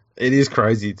 it is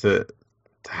crazy to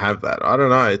have that. I don't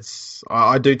know.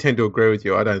 I do tend to agree with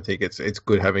you. I don't think it's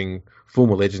good having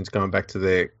former legends going back to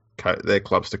their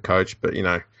clubs to coach, but you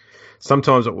know,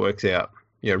 sometimes it works out.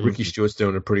 You know, Ricky Stewart's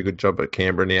doing a pretty good job at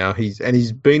Canberra now.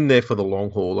 He's been there for the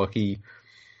long haul. Like he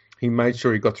made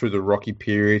sure he got through the rocky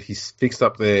period. He's fixed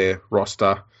up their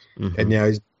roster, and now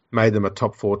he's made them a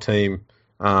top 4 team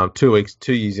 2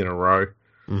 years in a row.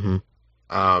 Mm-hmm.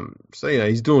 So you know,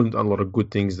 he's doing a lot of good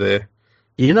things there.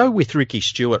 You know, with Ricky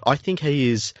Stewart, I think he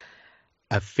is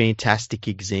a fantastic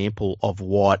example of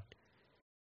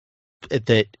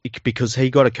because he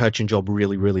got a coaching job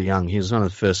really, really young. He was one of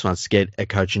the first ones to get a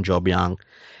coaching job young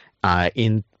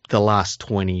in the last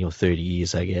 20 or 30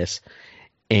 years, I guess.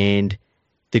 And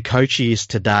the coach he is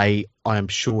today, I'm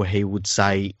sure he would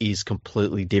say, is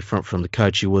completely different from the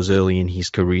coach he was early in his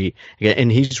career.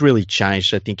 And he's really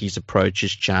changed. I think his approach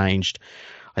has changed.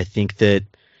 I think that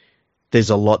there's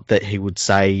a lot that he would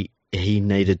say he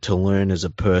needed to learn as a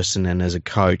person and as a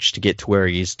coach to get to where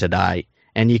he is today.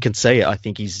 And you can see it. I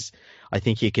think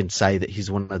you can say that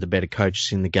he's one of the better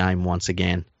coaches in the game once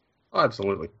again. Oh,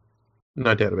 absolutely.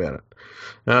 No doubt about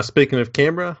it. Speaking of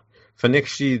Canberra, for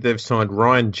next year they've signed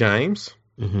Ryan James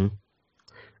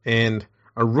and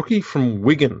a rookie from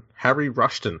Wigan, Harry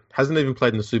Rushton. Hasn't even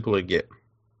played in the Super League yet.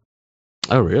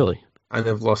 Oh, really? And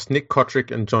they've lost Nick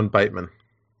Kotrick and John Bateman.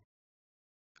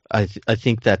 I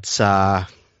think that's. I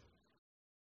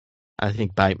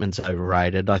think Bateman's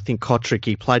overrated. I think Kotrick,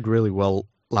 he played really well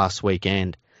last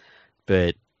weekend,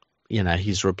 but you know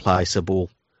he's replaceable.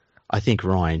 I think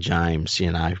Ryan James.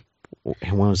 You know,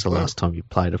 when was the last time you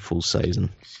played a full season?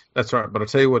 That's right. But I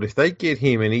tell you what, if they get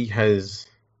him and he has,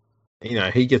 you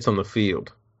know, he gets on the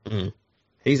field,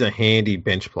 he's a handy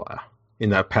bench player in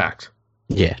that pact.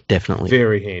 Yeah, definitely.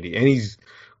 Very handy, and he's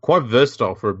quite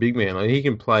versatile for a big man. Like he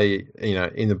can play, you know,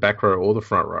 in the back row or the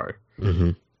front row.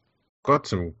 Mm-hmm. Got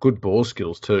some good ball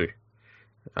skills too.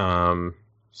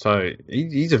 So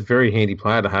he's a very handy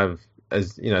player to have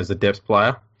as a depth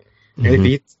player. And if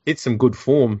he hits some good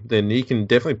form, then he can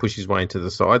definitely push his way into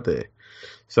the side there.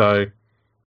 So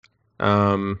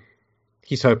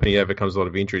he's hoping he overcomes a lot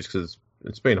of injuries because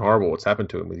it's been horrible what's happened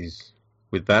to him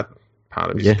with that part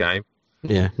of his Yeah. game.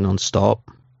 Yeah, non-stop.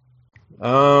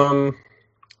 The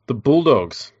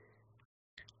Bulldogs.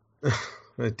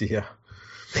 Oh dear.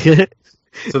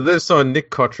 So they've signed Nick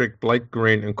Kotrick, Blake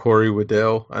Green, and Corey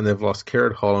Waddell, and they've lost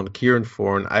Kerrod Holland, Kieran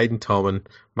Foran, Aidan Tolman,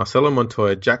 Marcelo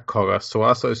Montoya, Jack Cogger,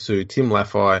 Suaso Su, Tim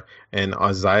Laffey, and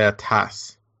Isaiah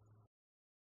Tass.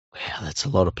 Wow, that's a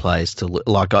lot of players to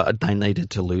they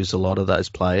needed to lose a lot of those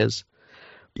players.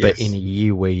 Yes. But in a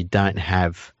year where you don't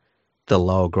have the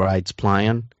lower grades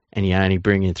playing, and you only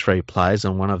bring in 3 players,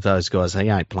 and one of those guys, he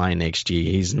ain't playing next year.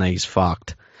 His knee's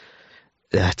fucked.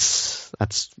 That's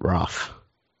rough.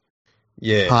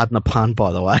 Yeah. Pardon the pun,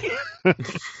 by the way.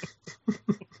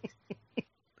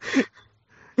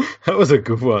 That was a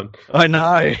good one. I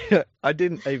know. I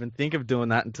didn't even think of doing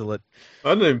that until it.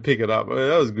 I didn't even pick it up.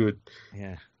 That was good.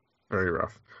 Yeah. Very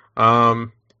rough.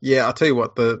 Yeah, I'll tell you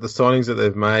what, the signings that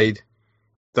they've made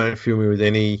don't fill me with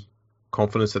any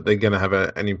confidence that they're going to have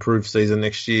an improved season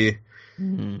next year.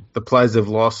 Mm-hmm. The players they've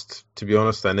lost, to be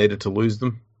honest, they needed to lose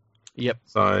them. Yep.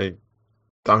 So,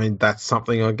 I mean, that's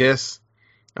something, I guess.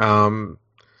 You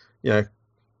know,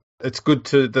 it's good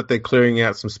that they're clearing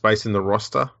out some space in the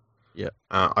roster. Yeah.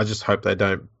 I just hope they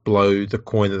don't blow the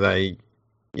coin that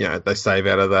they save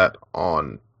out of that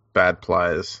on bad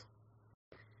players.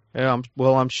 Yeah,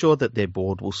 I'm sure that their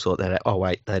board will sort that out. Oh,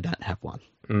 wait, they don't have one.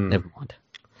 Never mind.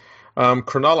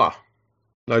 Cronulla,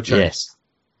 no change. Yes.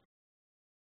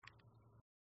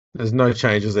 There's no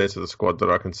changes there to the squad that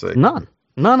I can see. None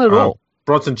at all.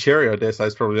 Bronson Cherry, I dare say,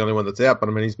 is probably the only one that's out, but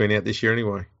I mean, he's been out this year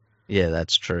anyway. Yeah,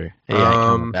 that's true. He ain't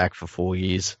coming back for 4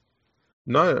 years.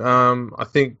 No, I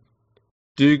think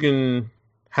Dugan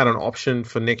had an option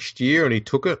for next year and he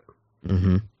took it.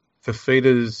 Mm-hmm.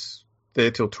 Fafita's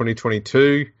there till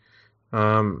 2022.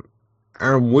 Aaron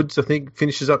Woods, I think,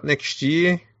 finishes up next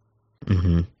year.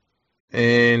 Mm-hmm.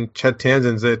 And Chad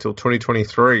Townsend's there till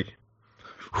 2023.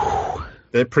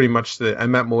 They're pretty much there.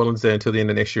 And Matt Moylan's there until the end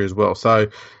of next year as well. So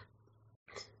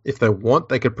if they want,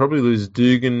 they could probably lose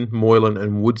Dugan, Moylan,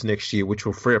 and Woods next year, which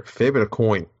will free up a fair bit of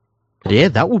coin. Yeah,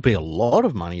 that will be a lot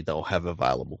of money they'll have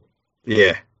available.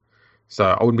 Yeah. So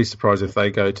I wouldn't be surprised if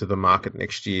they go to the market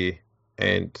next year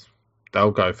and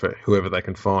they'll go for whoever they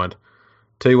can find.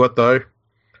 Tell you what, though,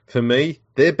 for me,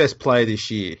 their best player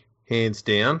this year, hands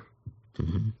down,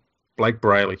 Blake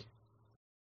Brayley.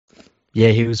 Yeah,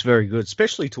 he was very good,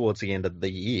 especially towards the end of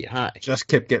the year, hey? Just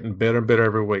kept getting better and better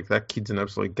every week. That kid's an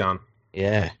absolute gun.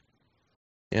 Yeah.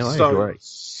 Yeah, I agree.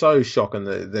 So shocking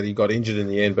that he got injured in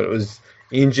the end, but it was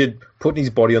injured, putting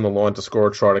his body on the line to score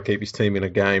a try to keep his team in a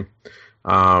game.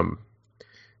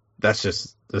 That's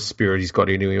just the spirit he's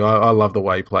got into him. I love the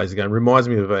way he plays the game. Reminds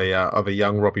me of a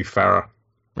young Robbie Farah.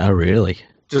 Oh, really?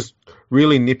 Just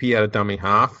really nippy out of dummy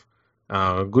half.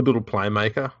 Good little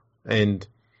playmaker, and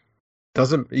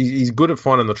he's good at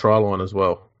finding the try line as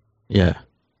well. Yeah.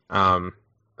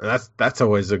 That's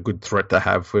always a good threat to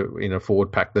have in a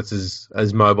forward pack that's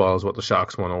as mobile as what the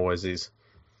Sharks one always is.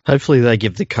 Hopefully they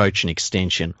give the coach an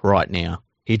extension right now.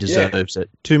 He deserves it.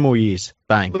 2 more years.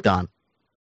 Bang, done.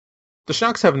 The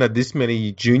Sharks haven't had this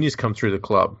many juniors come through the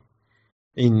club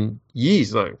in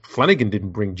years. Like Flanagan didn't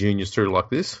bring juniors through like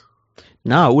this.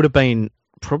 No, it would have been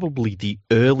probably the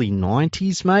early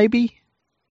 90s, maybe.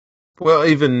 Well,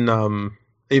 even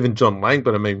John Lang,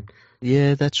 but I mean...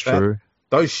 Yeah, that's true.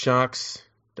 Those Sharks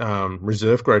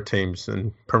reserve grade teams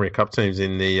and Premier Cup teams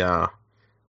in the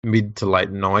mid to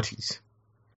late 90s,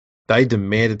 they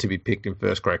demanded to be picked in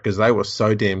first grade because they were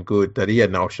so damn good that he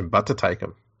had no option but to take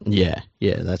them. Yeah,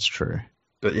 that's true.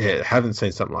 But yeah, haven't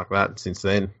seen something like that since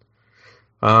then.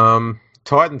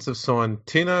 Titans have signed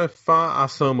Tino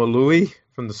Fa'asamoalui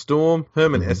from the Storm,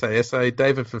 Herman Sasa,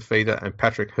 David Fafita, and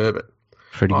Patrick Herbert.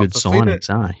 Pretty good signings,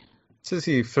 eh? It says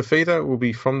here, Fafita will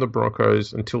be from the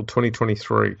Broncos until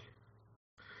 2023.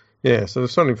 Yeah, so they're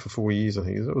signing for 4 years, I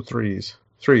think. Is it, or 3 years?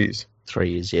 3 years.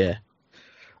 3 years, yeah.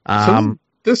 So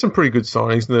there's some pretty good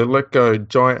signings. They let go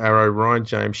Jai Arrow, Ryan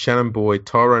James, Shannon Boyd,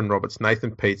 Tyrone Roberts,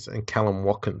 Nathan Peets, and Callum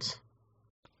Watkins.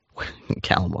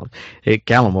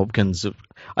 Callum Watkins,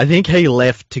 I think he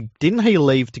left didn't he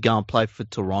leave to go and play for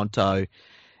Toronto,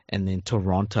 and then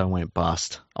Toronto went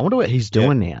bust. I wonder what he's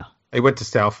doing now. He went to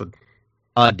Salford.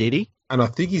 Oh, did he? And I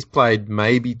think he's played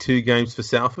maybe 2 games for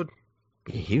Salford.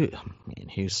 Yeah,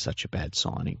 he was such a bad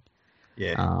signing.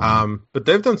 Yeah. But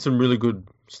they've done some really good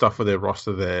stuff with their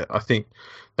roster there. I think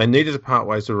they needed to part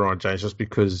ways with Ryan James just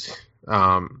because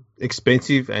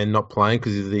expensive and not playing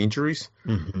because of the injuries.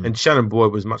 Mm-hmm. And Shannon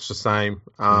Boyd was much the same.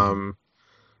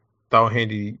 They were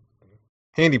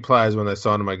handy players when they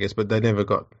signed him, I guess, but they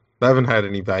haven't had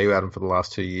any value out of them for the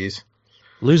last 2 years.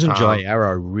 Losing Jai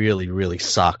Arrow really, really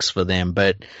sucks for them,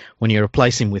 but when you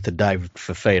replace him with a David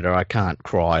Fafita, I can't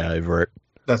cry over it.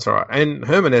 That's right. And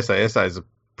Herman Essa is a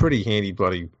pretty handy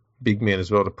bloody big man as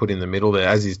well to put in the middle there,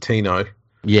 as is Tino.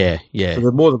 Yeah, yeah. So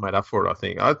they're more than made up for it, I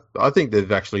think. I think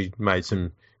they've actually made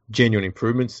some genuine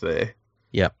improvements there.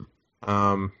 Yep.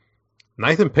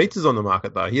 Nathan Peets is on the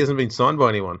market, though. He hasn't been signed by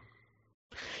anyone.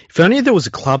 If only there was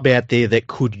a club out there that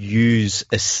could use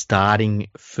a starting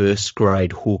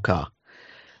first-grade hooker.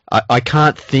 I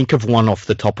can't think of one off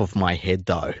the top of my head,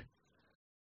 though.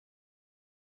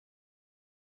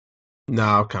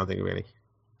 No, I can't think of any.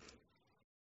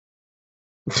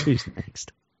 Who's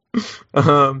next?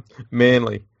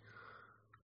 Manly.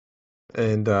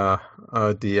 And,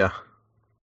 oh dear.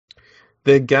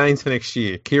 Their gains for next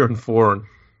year, Kieran Foran.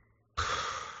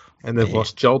 And they've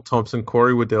lost Joel Thompson,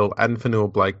 Corey Waddell, Adam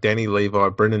Fanua-Blake, Danny Levi,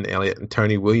 Brendan Elliott, and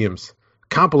Tony Williams.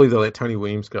 Can't believe they let Tony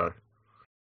Williams go.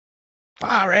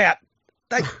 Far out.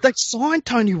 They signed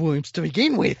Tony Williams to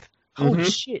begin with. Holy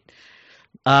shit.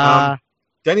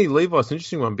 Danny Levi's an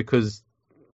interesting one because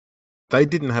they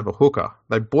didn't have a hooker.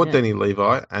 They bought Danny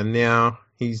Levi, and now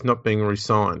he's not being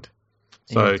re-signed.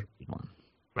 So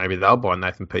maybe they'll buy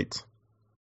Nathan Peets.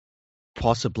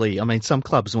 Possibly. I mean, some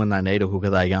clubs, when they need a hooker,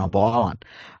 they go and buy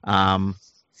one.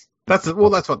 That's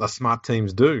what the smart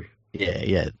teams do.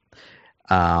 Yeah.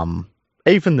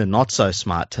 Even the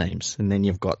not-so-smart teams, and then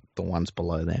you've got the ones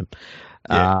below them.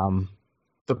 Yeah.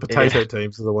 The potato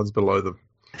teams are the ones below them.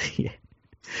 Yeah.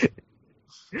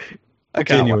 I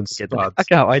can't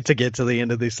wait to get to the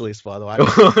end of this list, by the way.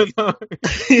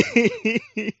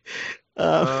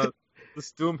 The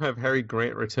Storm have Harry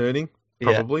Grant returning,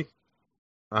 probably.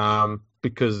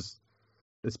 Because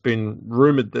it's been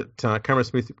rumoured that Cameron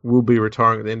Smith will be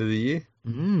retiring at the end of the year.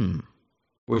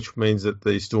 Which means that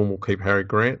the Storm will keep Harry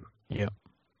Grant. Yeah.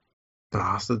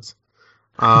 Bastards.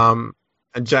 And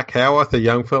Jack Howarth, a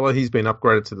young fella, he's been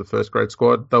upgraded to the first grade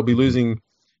squad. They'll be losing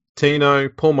Tino,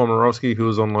 Paul Momorowski, who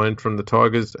was on loan from the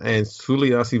Tigers, and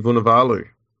Suliasi Vunivalu.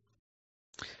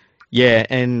 Yeah,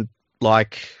 and I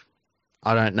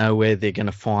don't know where they're going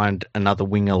to find another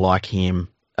winger like him.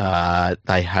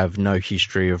 They have no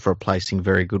history of replacing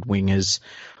very good wingers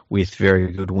with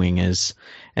very good wingers.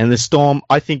 And the Storm,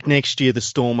 I think next year the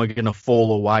Storm are going to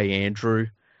fall away, Andrew.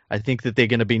 I think that they're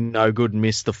going to be no good and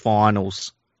miss the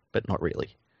finals, but not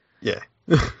really. Yeah.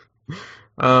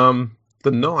 The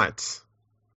Knights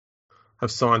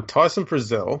have signed Tyson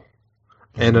Frizzell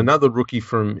and another rookie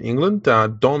from England,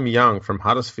 Dom Young from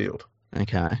Huddersfield.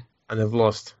 Okay. And they've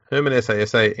lost Herman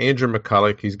Essa, Andrew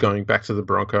McCulloch, who's going back to the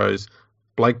Broncos,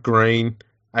 Blake Green,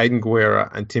 Aidan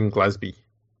Guerra, and Tim Glasby.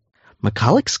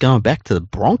 McCulloch's going back to the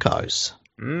Broncos.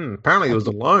 Apparently it was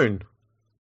a loan.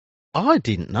 I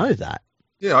didn't know that.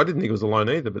 Yeah, I didn't think it was a loan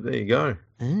either, but there you go.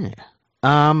 Yeah.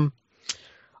 I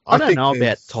don't know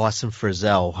about Tyson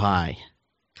Frizzell, hey?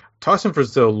 Tyson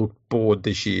Frizzell looked bored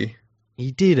this year.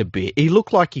 He did a bit. He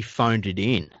looked like he phoned it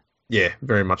in. Yeah,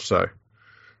 very much so.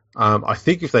 I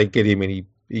think if they get him and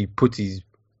he puts his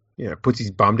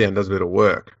bum down, does a bit of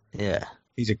work. Yeah.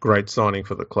 He's a great signing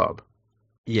for the club.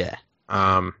 Yeah.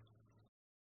 Herman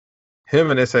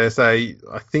Essa,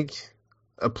 I think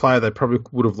a player they probably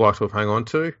would have liked to have hung on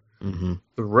to. Mm-hmm.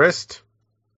 The rest,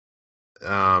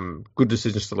 good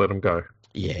decisions to let him go.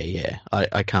 Yeah.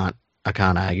 I can't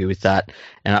argue with that.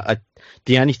 And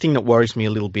the only thing that worries me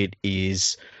a little bit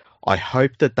is I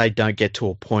hope that they don't get to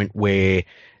a point where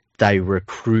they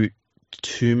recruit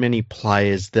too many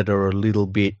players that are a little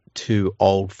bit too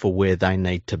old for where they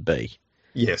need to be.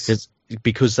 Yes.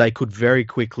 Because they could very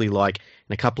quickly, in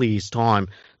a couple of years' time,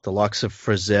 the likes of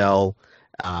Frizzell,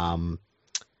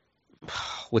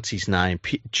 what's his name,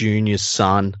 Pitt Junior's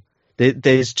son,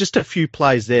 there's just a few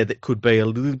players there that could be a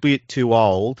little bit too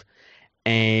old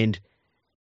and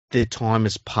their time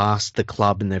has passed the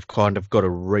club and they've kind of got to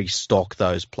restock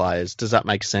those players. Does that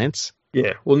make sense?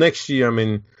 Yeah. Well, next year, I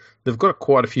mean, they've got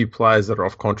quite a few players that are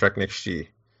off contract next year.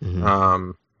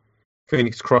 Mm-hmm.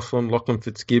 Phoenix Crossland, Lachlan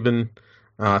Fitzgibbon,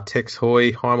 Tex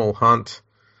Hoy, Heimel Hunt,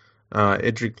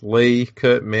 Edric Lee,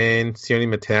 Kurt Mann,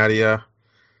 Sione Mataudia,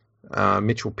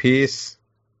 Mitchell Pearce.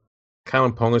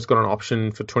 Kalen Ponga's got an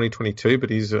option for 2022,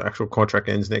 but his actual contract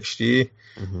ends next year.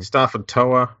 Mm-hmm. Stafford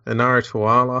Toa, Inara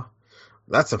Tuala.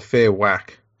 That's a fair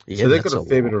whack. Yeah, so they've got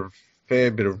a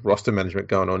fair bit of roster management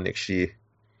going on next year.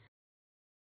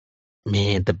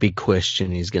 Man, the big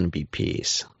question is going to be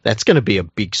Pearce. That's going to be a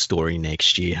big story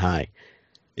next year, hey?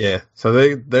 Yeah, so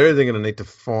they're either going to need to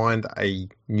find a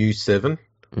new 7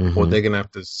 or they're going to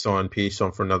have to sign Pearce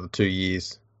on for another 2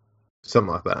 years.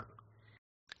 Something like that.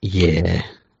 Yeah.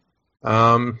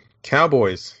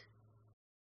 Cowboys.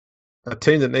 A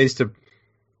team that needs to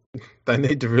They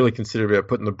need to really consider about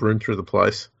putting the broom through the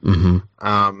place.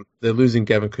 Mm-hmm. They're losing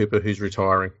Gavin Cooper, who's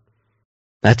retiring.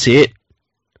 That's it.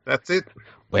 That's it.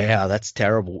 Wow, that's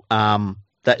terrible.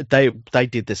 They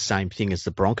did the same thing as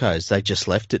the Broncos. They just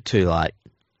left it too late.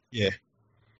 Yeah.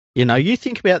 You know, you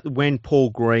think about when Paul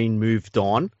Green moved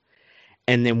on,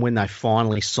 and then when they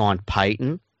finally signed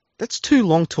Peyton. That's too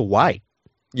long to wait.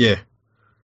 Yeah.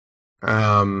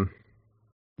 Man,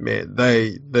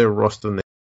 their roster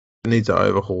needs an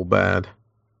overhaul bad.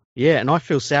 Yeah, and I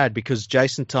feel sad because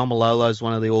Jason Tamalolo is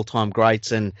one of the all-time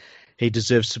greats, and he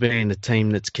deserves to be in a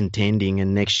team that's contending.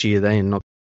 And next year they're not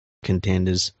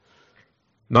contenders.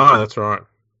 No, that's right.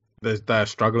 They're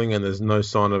struggling, and there's no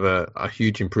sign of a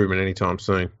huge improvement anytime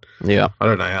soon. Yeah, I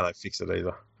don't know how they fix it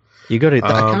either. you got it.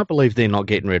 I can't believe they're not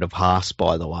getting rid of Haas.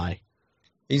 By the way,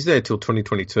 He's there till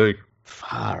 2022.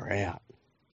 far out.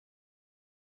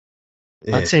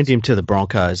 Yeah. I'd send him to the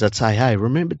Broncos. I'd say, hey,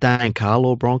 remember Dane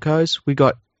Carlaw Broncos? We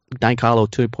got Dane Carlaw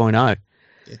 2.0.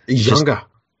 He's younger.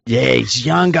 Yeah, he's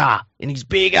younger and he's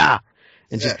bigger.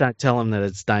 And Yeah. just don't tell him that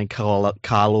it's Dane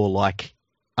Carlaw like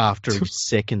after his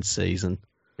second season.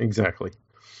 Exactly.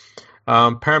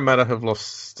 Parramatta have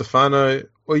lost Stefano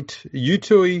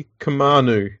Utui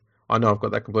Kamanu. I know I've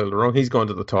got that completely wrong. He's gone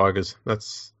to the Tigers.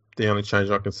 That's the only change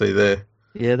I can see there.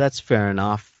 Yeah, that's fair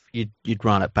enough. You'd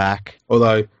run it back.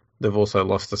 Although they've also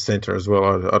lost the centre as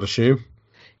well, I'd assume.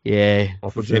 Yeah,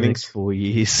 Michael for the next 4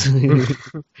 years.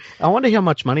 I wonder how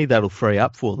much money that'll free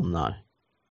up for them, though.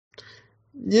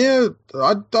 Yeah,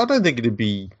 I don't think it'd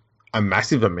be a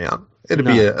massive amount. It'd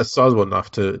be a sizable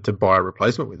enough to buy a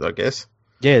replacement with, I guess.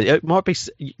 Yeah, it might be.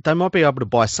 They might be able to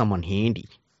buy someone handy.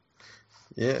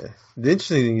 Yeah. The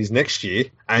interesting thing is next year,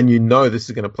 and you know this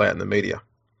is going to play out in the media,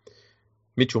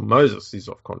 Mitchell Moses is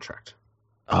off contract.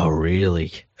 Oh,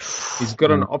 really? He's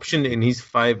got an option in his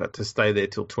favour to stay there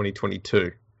till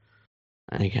 2022.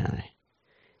 Okay.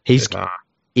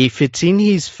 If it's in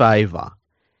his favour,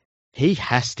 he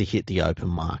has to hit the open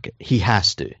market. He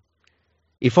has to.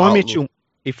 If I'm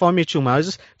Mitchell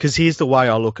Moses, because here's the way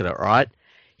I look at it, right?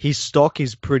 His stock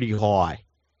is pretty high.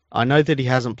 I know that he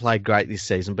hasn't played great this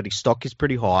season, but his stock is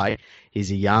pretty high.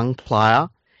 He's a young player.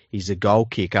 He's a goal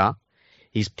kicker.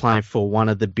 He's playing for one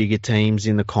of the bigger teams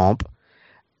in the comp.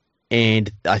 And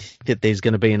I think that there's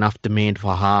going to be enough demand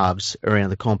for halves around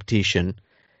the competition.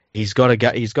 He's got to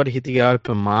go. He's got to hit the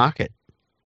open market.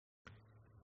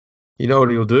 You know what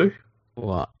he'll do?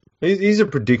 What? He's a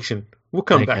prediction. We'll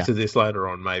come back to this later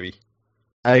on, maybe.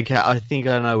 Okay, I think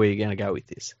I know where you're going to go with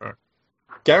this. All right.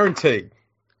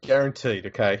 Guaranteed,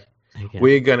 okay?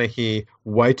 We're going to hear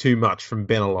way too much from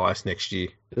Ben Elias next year.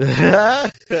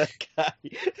 Okay.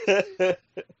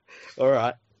 All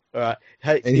right.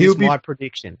 Hey, and here's my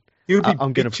prediction. He'll be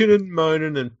bitching and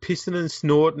moaning and pissing and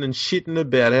snorting and shitting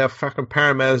about how fucking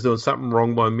Parramatta's doing something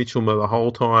wrong by Mitchell the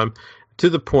whole time, to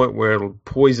the point where it'll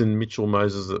poison Mitchell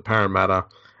Moses at Parramatta,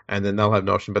 and then they'll have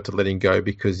no option but to let him go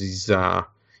because his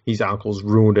uncle's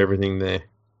ruined everything there.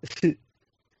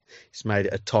 He's made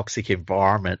it a toxic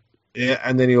environment. Yeah,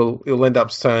 and then he'll end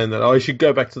up saying that, he should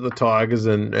go back to the Tigers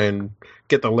and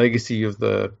get the legacy of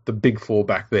the big four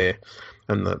back there.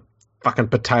 And the fucking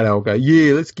potato will go,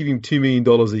 yeah, let's give him $2 million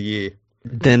a year.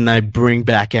 Then they bring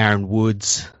back Aaron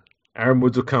Woods. Aaron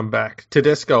Woods will come back.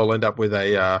 Tedesco will end up with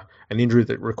an injury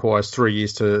that requires 3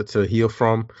 years to heal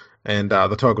from, and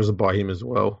the Tigers will buy him as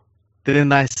well. Then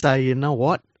they say, you know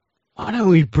what? Why don't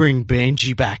we bring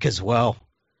Benji back as well?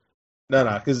 No,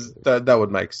 because that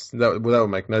would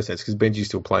make no sense because Benji's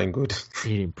still playing good.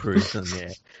 He improves them,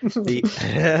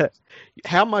 yeah.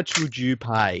 How much would you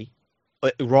pay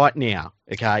right now?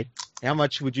 Okay, how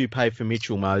much would you pay for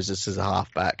Mitchell Moses as a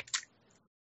halfback?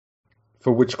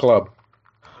 For which club?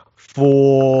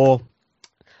 For,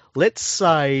 let's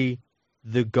say,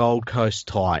 the Gold Coast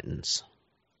Titans,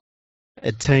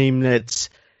 a team that's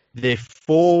their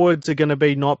forwards are going to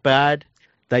be not bad.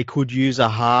 They could use a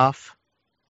half.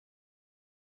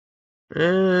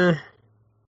 And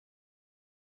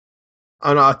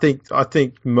I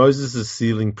think Moses'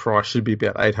 ceiling price should be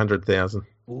about 800,000.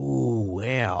 Ooh,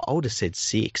 wow! I would have said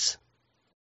 6.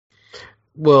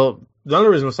 Well, the only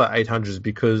reason I say 800 is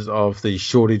because of the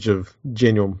shortage of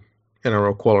genuine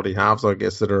NRL quality halves, I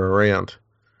guess, that are around.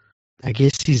 I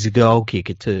guess he's a goal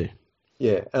kicker too.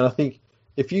 Yeah, and I think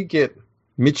if you get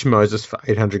Mitch Moses for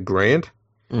 800 grand,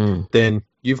 then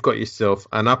you've got yourself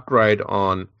an upgrade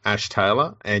on Ash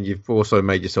Taylor, and you've also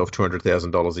made yourself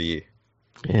 $200,000 a year.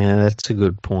 Yeah, that's a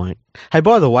good point. Hey,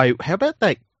 by the way, how about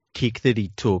that kick that he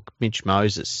took, Mitch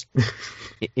Moses?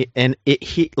 And it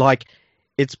hit, like,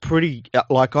 it's pretty,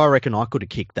 like, I reckon I could have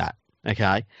kicked that,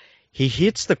 okay? He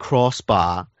hits the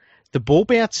crossbar, the ball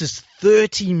bounces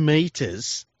 30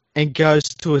 metres, and goes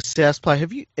to a South play.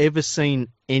 Have you ever seen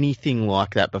anything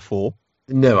like that before?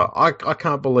 Never. I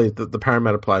can't believe that the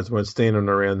Parramatta players weren't standing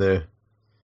around there.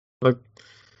 Like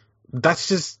that's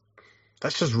just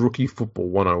rookie football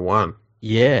 101.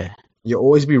 Yeah. You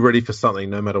always be ready for something,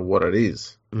 no matter what it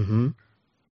is. Mm-hmm.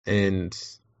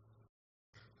 And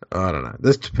I don't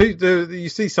know. You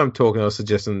see some talking or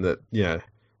suggesting that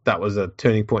that was a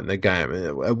turning point in the game.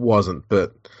 It wasn't,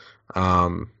 but I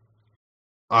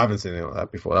haven't seen anything like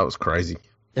that before. That was crazy.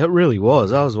 It really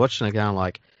was. I was watching it going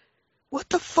like, what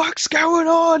the fuck's going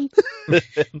on?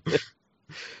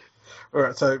 All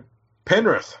right, so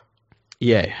Penrith.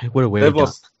 Yeah, what have we They've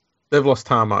done? They've lost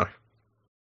Tamo.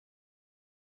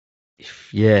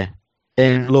 Yeah.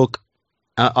 And look,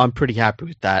 I'm pretty happy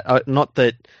with that. Not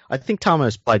that I think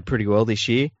Tamo's played pretty well this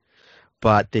year,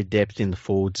 but their depth in the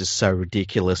forwards is so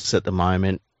ridiculous at the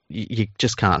moment. You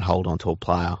just can't hold on to a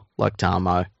player like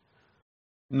Tamo.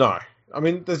 No. I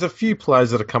mean, there's a few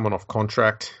players that are coming off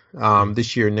contract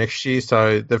this year and next year,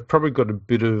 so they've probably got a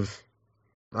bit of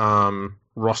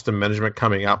roster management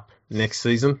coming up next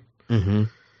season. Mm-hmm.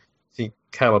 I think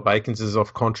Caleb Akins is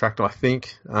off contract, I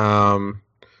think.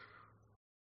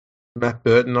 Matt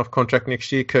Burton off contract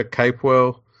next year, Kirk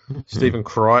Capewell, Stephen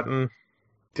Crichton,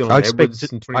 Dylan Edwards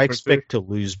in 2022. I expect to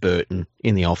lose Burton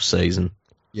in the off-season.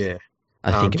 Yeah.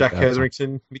 I think Jack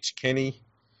Hetherington, Mitch Kenny,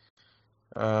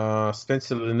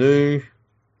 Spencer Lanu,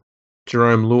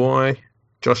 Jerome Luai,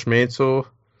 Josh Mansour,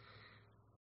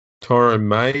 Tyrone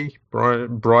May,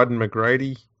 Bryden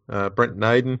McGrady, Brent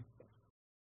Naden,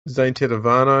 Zane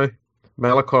Tedovano,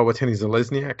 Malachi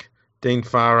Watene-Zelezniak, Dean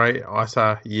Farre,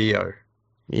 Isa Yeo.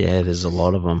 Yeah, there's a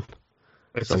lot of them.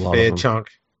 It's a fair chunk.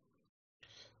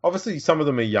 Obviously, some of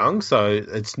them are young, so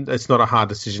it's not a hard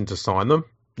decision to sign them.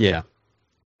 Yeah.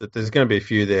 But there's going to be a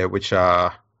few there which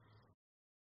are,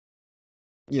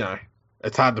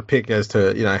 it's hard to pick as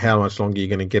to, how much longer you're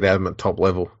going to get out of them at top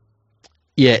level.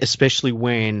 Yeah, especially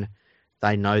when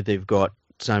they know they've got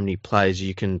so many players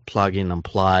you can plug in and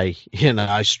play,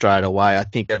 straight away. I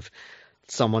think of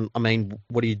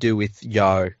what do you do with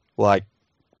Yo? Like,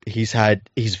 he's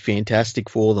fantastic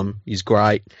for them. He's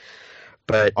great.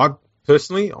 But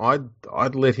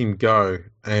I'd let him go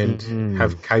and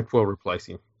have Capewell replace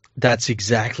him. That's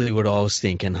exactly what I was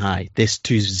thinking. Hey, there's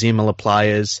two similar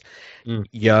players.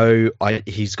 Yo,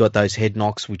 he's got those head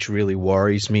knocks, which really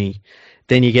worries me.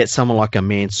 Then you get someone like a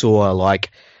Mansour.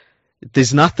 Like,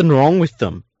 there's nothing wrong with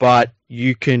them, but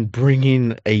you can bring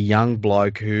in a young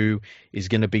bloke who is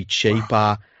going to be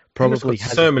cheaper. Probably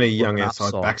has so many young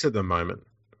outside backs at the moment.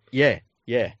 Yeah.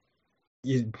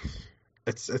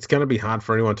 It's going to be hard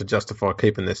for anyone to justify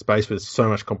keeping their space with so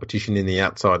much competition in the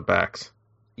outside backs.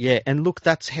 Yeah, and look,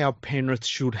 that's how Penrith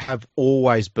should have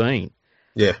always been.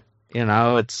 Yeah.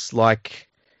 It's like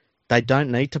they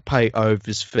don't need to pay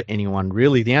overs for anyone,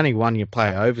 really. The only one you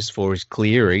pay overs for is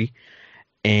Cleary.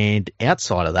 And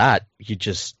outside of that, you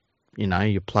just,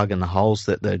 you're plugging the holes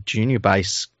that the junior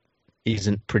base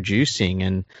isn't producing.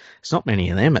 And there's not many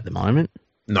of them at the moment.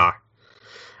 No.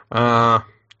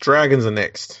 Dragons are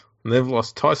next. And they've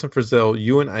lost Tyson Frizzell,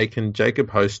 Ewan Aiken, Jacob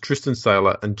Host, Tristan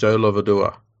Saylor, and Joe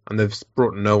Lovadua. And they've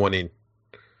brought no one in,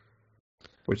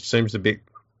 which seems a bit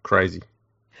crazy.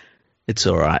 It's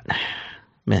all right.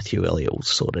 Matthew Elliott will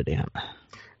sort it out.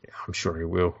 Yeah, I'm sure he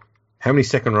will. How many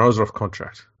second rows are off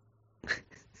contract?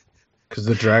 Because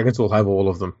the Dragons will have all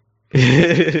of them.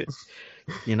 You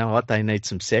know what? They need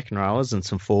some second rowers and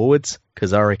some forwards,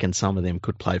 because I reckon some of them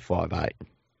could play 5'8".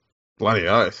 Bloody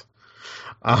oath.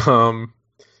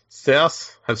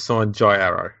 South have signed Jai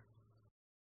Arrow.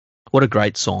 What a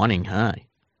great signing, hey?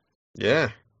 Yeah.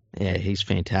 Yeah, he's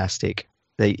fantastic.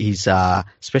 He's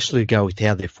especially to go with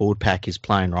how their forward pack is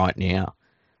playing right now.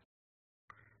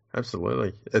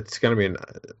 Absolutely. It's going to be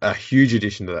a huge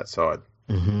addition to that side.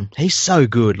 Mm-hmm. He's so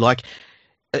good. Like,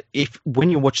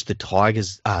 when you watch the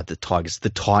Titans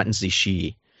this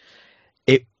year,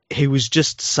 he was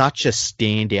just such a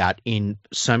standout in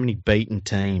so many beaten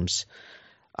teams.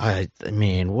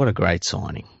 Man, what a great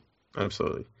signing.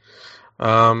 Absolutely.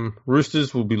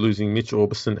 Roosters will be losing Mitch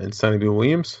Orbison and Sonny Bill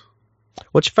Williams.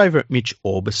 What's your favourite Mitch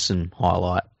Orbison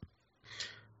highlight?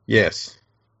 Yes.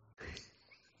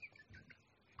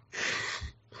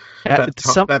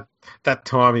 That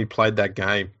time he played that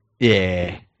game.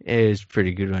 Yeah, it was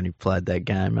pretty good when he played that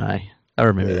game, eh? I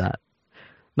remember that.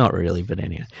 Not really, but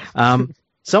anyway.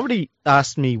 Somebody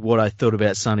asked me what I thought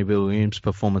about Sonny Bill Williams'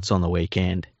 performance on the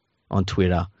weekend on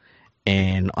Twitter,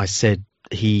 and I said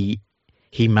he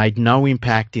made no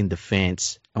impact in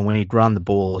defence, and when he'd run the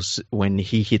balls, when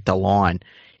he hit the line,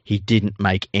 he didn't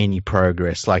make any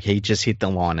progress. Like, he just hit the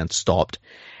line and stopped.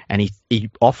 And he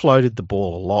offloaded the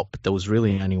ball a lot, but there was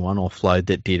really only one offload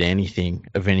that did anything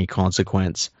of any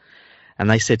consequence. And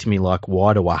they said to me, like,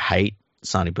 why do I hate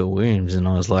Sonny Bill Williams? And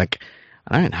I was like,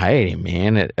 I don't hate him,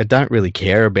 man. I don't really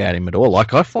care about him at all.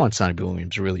 Like, I find Sonny Bill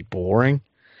Williams really boring.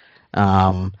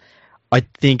 I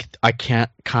think I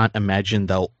can't imagine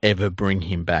they'll ever bring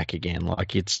him back again.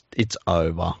 Like, it's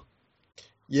over.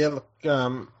 Yeah, look,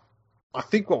 I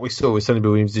think what we saw with Sonny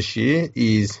Bill Williams this year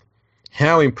is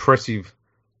how impressive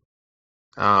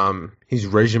his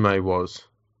resume was.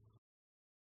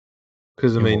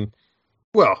 Because, I mean,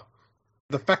 well,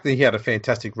 the fact that he had a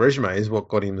fantastic resume is what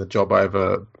got him the job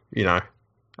over,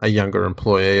 a younger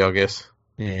employee, I guess.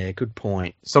 Yeah, good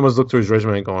point. Someone's looked through his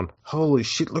resume and gone, holy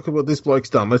shit, look at what this bloke's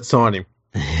done. Let's sign him.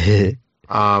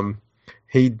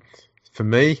 For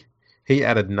me, he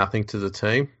added nothing to the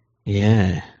team.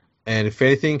 Yeah. And if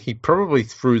anything, he probably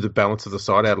threw the balance of the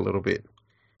side out a little bit.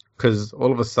 Because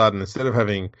all of a sudden, instead of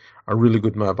having a really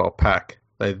good mobile pack,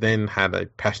 they then had a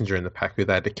passenger in the pack who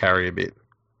they had to carry a bit.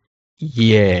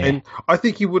 Yeah. And I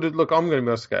think he would have, look, I'm going to be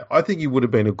honest, I think he would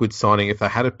have been a good signing if they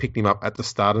had picked him up at the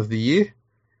start of the year.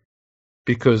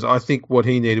 Because I think what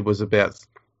he needed was about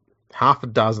half a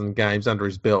dozen games under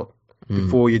his belt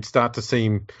before you'd start to see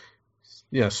him,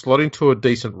 slot into a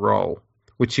decent role,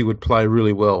 which he would play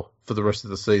really well for the rest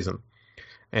of the season.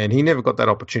 And he never got that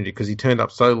opportunity because he turned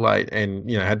up so late and,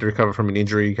 had to recover from an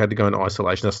injury, had to go into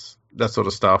isolation, that sort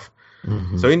of stuff.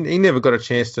 Mm-hmm. So he never got a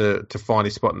chance to find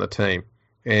his spot in the team.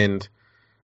 And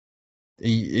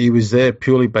he was there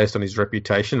purely based on his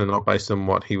reputation and not based on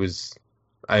what he was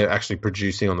actually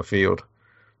producing on the field.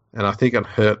 And I think it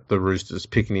hurt the Roosters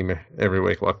picking him every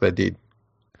week like they did.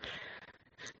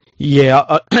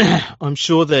 Yeah, I'm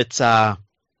sure that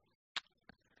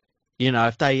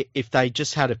if they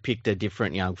just had picked a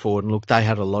different young forward, and look, they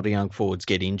had a lot of young forwards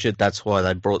get injured. That's why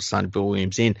they brought Sonny Bill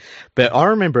Williams in. But I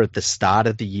remember at the start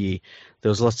of the year, there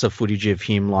was lots of footage of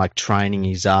him like training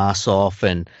his ass off,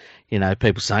 and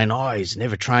people saying, "Oh, he's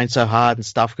never trained so hard and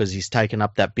stuff because he's taken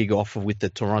up that big offer with the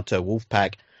Toronto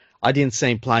Wolfpack." I didn't see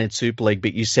him playing Super League,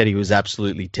 but you said he was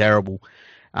absolutely terrible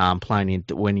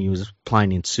when he was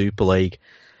playing in Super League.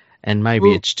 And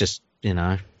maybe it's just,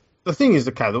 The thing is,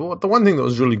 okay, the one thing that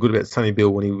was really good about Sonny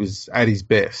Bill when he was at his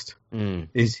best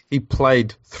is he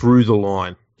played through the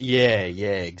line. Yeah,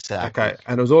 exactly. Okay,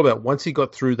 and it was all about once he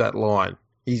got through that line,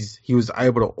 he was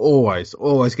able to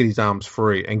always get his arms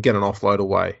free and get an offload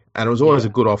away. And it was always a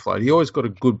good offload. He always got a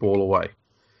good ball away.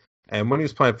 And when he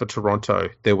was playing for Toronto,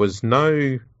 there was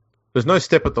no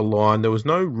step at the line. There was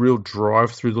no real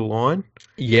drive through the line.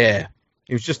 Yeah.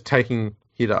 He was just taking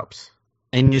hit-ups.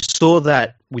 And you saw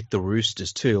that with the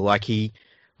Roosters too. Like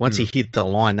once he hit the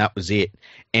line, that was it.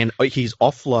 And his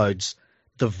offloads,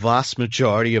 the vast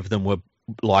majority of them were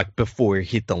like before he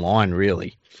hit the line,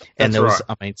 really. And there was,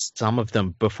 some of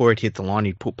them before it hit the line,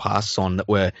 he'd put passes on that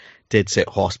were dead set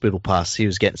hospital passes. He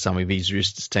was getting some of his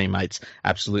Roosters teammates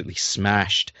absolutely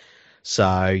smashed.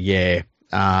 So yeah,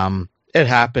 it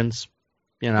happens.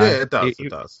 Yeah, it does. It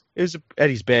does. He was at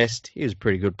his best. He was a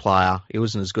pretty good player. He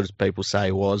wasn't as good as people say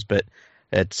he was, but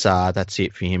that's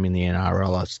it for him in the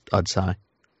NRL, I'd say.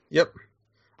 Yep.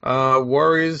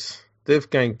 Warriors, they've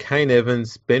gained Kane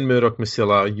Evans, Ben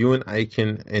Murdoch-Masila, Ewan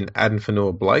Aiken, and Adam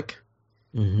Fanua-Blake.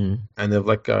 Mm-hmm. And they've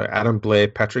let go Adam Blair,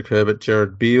 Patrick Herbert,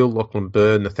 Jared Beale, Lachlan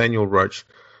Bird, Nathaniel Roach,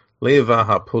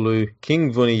 Leavaha Pulu,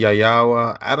 King Vuni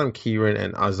Yayawa, Adam Kieran,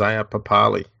 and Isaiah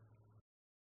Papali.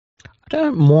 I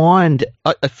don't mind.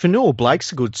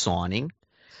 Fanua-Blake's a good signing.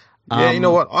 Yeah, you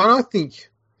know what? I think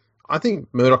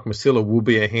Murdoch-Masila will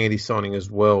be a handy signing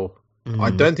as well.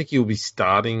 I don't think he'll be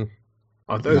starting.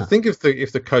 I think if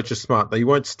the coach is smart, they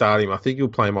won't start him. I think he'll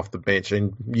play him off the bench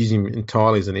and use him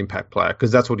entirely as an impact player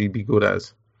because that's what he'd be good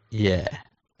as. Yeah.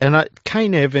 And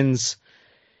Kane Evans,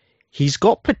 he's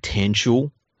got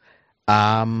potential.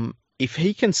 If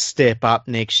he can step up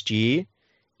next year,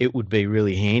 it would be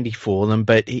really handy for them.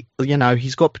 But,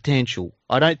 he's got potential.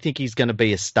 I don't think he's going to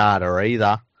be a starter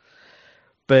either.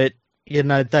 But,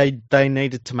 they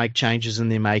needed to make changes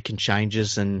and they're making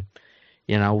changes and,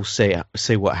 we'll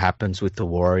see what happens with the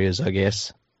Warriors, I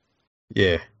guess.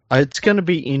 Yeah. It's going to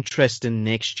be interesting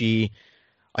next year.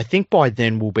 I think by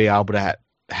then we'll be able to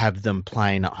have them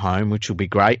playing at home, which will be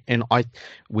great. And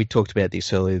we talked about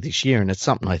this earlier this year, and it's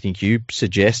something I think you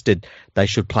suggested they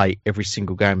should play every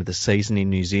single game of the season in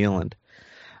New Zealand.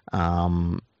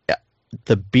 The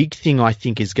big thing I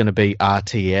think is going to be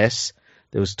RTS.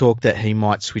 There was talk that he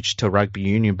might switch to rugby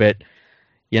union, but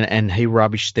and he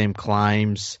rubbished them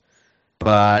claims.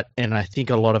 And I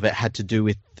think a lot of it had to do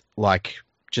with like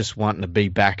just wanting to be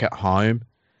back at home.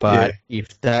 But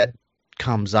if that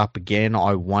comes up again,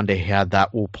 I wonder how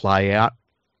that will play out.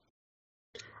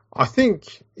 I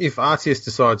think if RTS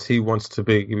decides he wants to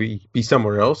be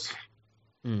somewhere else,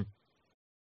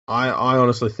 I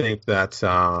honestly think that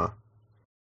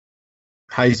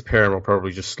Hayes Perrin will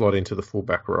probably just slot into the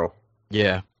fullback role.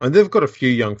 Yeah, and they've got a few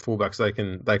young fullbacks they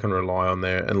can rely on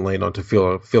there and lean on to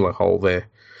fill a hole there.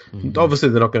 Mm-hmm. Obviously,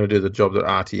 they're not going to do the job that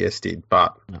RTS did,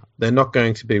 but they're not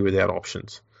going to be without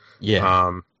options.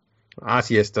 Yeah.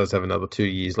 RTS does have another 2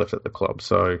 years left at the club,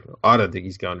 so I don't think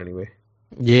he's going anywhere.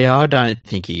 Yeah, I don't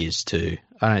think he is too.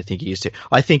 I think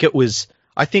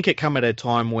it come at a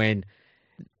time when,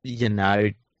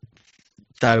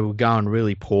 they were going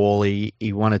really poorly.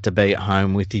 He wanted to be at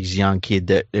home with his young kid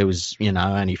that it was,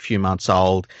 only a few months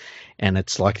old, and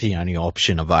it's like the only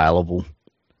option available.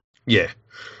 Yeah.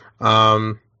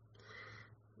 Well,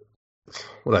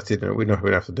 that's it. We don't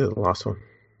have to do the last one.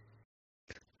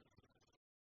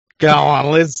 Go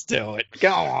on, let's do it.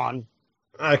 Go on.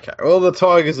 Okay. Well, the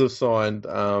Tigers have signed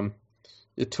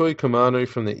Yatui Kamanu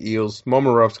from the Eels,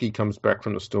 Momirovski comes back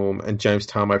from the Storm, and James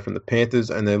Tamo from the Panthers,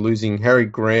 and they're losing Harry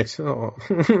Grant. Oh.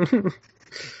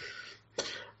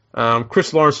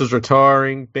 Chris Lawrence is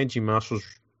retiring, Benji Marshall,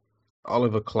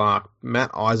 Oliver Clark,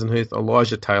 Matt Eisenhuth,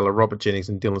 Elijah Taylor, Robert Jennings,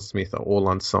 and Dylan Smith are all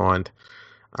unsigned.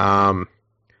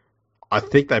 I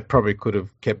think they probably could have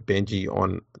kept Benji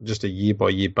on just a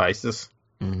year-by-year basis.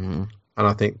 Mm-hmm. And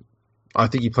I think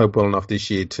he played well enough this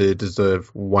year to deserve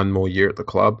one more year at the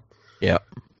club. Yeah.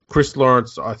 Chris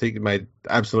Lawrence, I think, made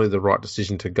absolutely the right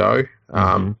decision to go.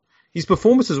 His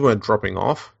performances weren't dropping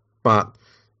off, but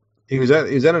he was at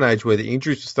an age where the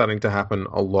injuries were starting to happen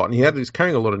a lot, and he was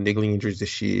carrying a lot of niggling injuries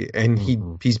this year, and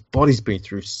his body's been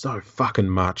through so fucking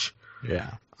much.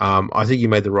 Yeah. I think he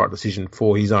made the right decision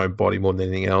for his own body more than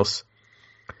anything else.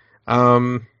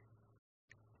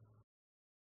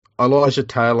 Elijah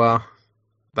Taylor,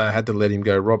 they had to let him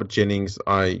go. Robert Jennings,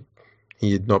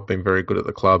 he had not been very good at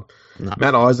the club. No.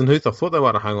 Matt Eisenhuth, I thought they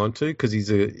might have hung on to because he's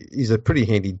a pretty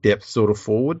handy depth sort of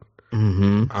forward.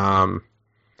 Mm-hmm.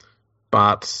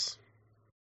 But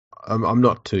I'm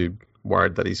not too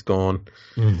worried that he's gone.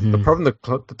 Mm-hmm. The problem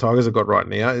the Tigers have got right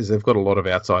now is they've got a lot of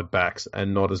outside backs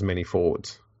and not as many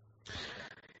forwards.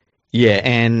 Yeah,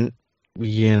 and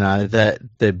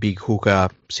the big hooker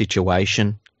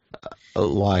situation,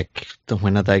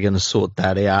 when are they going to sort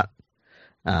that out?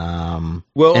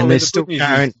 They're still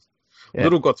current.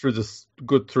 Little got through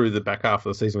the back half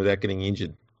of the season without getting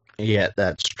injured. Yeah,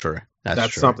 that's true.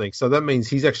 That's true. Something. So that means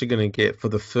he's actually going to get, for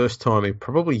the first time in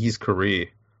probably his career,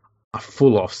 a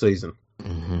full off season.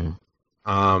 Mm-hmm.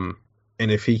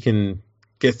 And if he can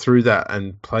get through that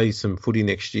and play some footy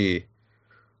next year,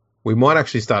 we might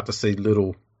actually start to see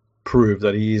Little prove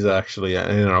that he is actually an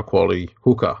NRL quality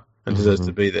hooker and deserves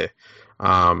to be there.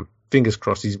 Fingers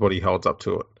crossed his body holds up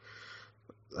to it.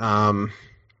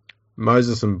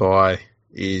 Moses Mbai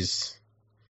he's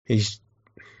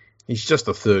just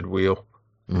a third wheel.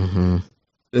 Mm-hmm.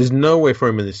 There's nowhere for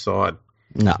him in this side.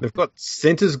 No. They've got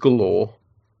centres galore.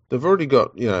 They've already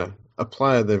got, a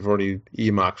player they've already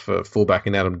earmarked for fullback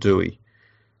in Adam Dewey.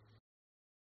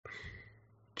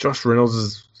 Josh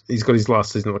Reynolds he's got his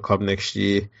last season at the club next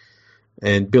year,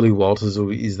 and Billy Walters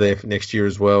is there for next year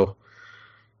as well.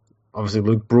 Obviously,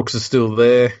 Luke Brooks is still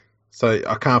there, so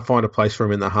I can't find a place for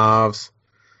him in the halves.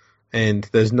 And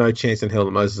there's no chance in hell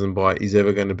that Moses Mbai is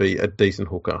ever going to be a decent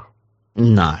hooker.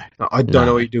 No. I don't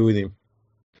know what you do with him.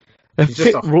 He's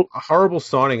just a horrible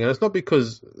signing, and it's not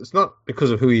because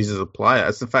of who he is as a player.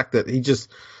 It's the fact that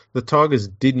the Tigers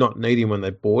did not need him when they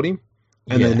bought him,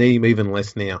 and they need him even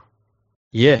less now.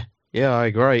 Yeah, I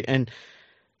agree. And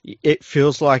it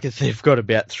feels like if they've got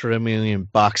about $3 million,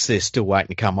 they're still waiting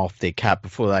to come off their cap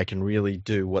before they can really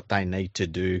do what they need to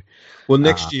do. Well,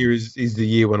 next year is the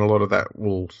year when a lot of that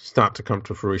will start to come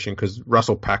to fruition because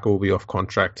Russell Packer will be off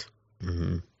contract.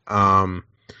 Mm-hmm.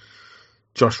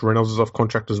 Josh Reynolds is off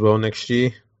contract as well next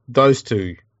year. Those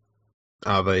two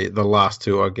are the last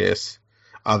two, I guess,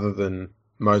 other than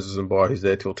Moses Mbai, who's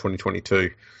there till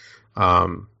 2022.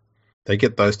 They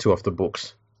get those two off the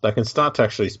books. They can start to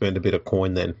actually spend a bit of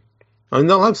coin then. I mean,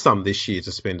 they'll have some this year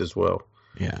to spend as well.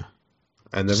 Yeah.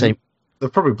 And they've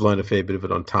probably blown a fair bit of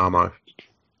it on Tamo.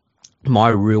 My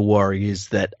real worry is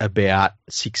that about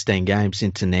 16 games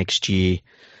into next year,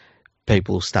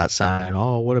 people start saying,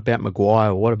 oh, what about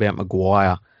Maguire? What about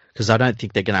Maguire? Because I don't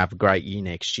think they're going to have a great year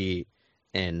next year.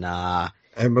 And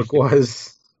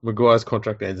Maguire's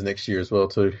contract ends next year as well,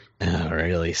 too. Oh,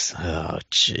 really? Oh,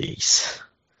 jeez.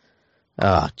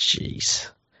 Oh, jeez.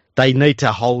 They need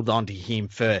to hold on to him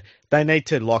they need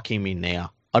to lock him in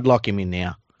now. I'd lock him in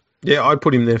now. Yeah, I'd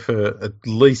put him there for at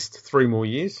least 3 more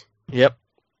years. Yep.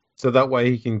 so that way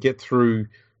he can get through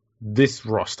this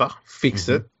roster, fix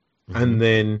it, and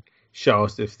then show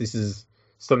us if this is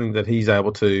something that he's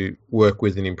able to work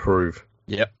with and improve.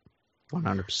 Yep,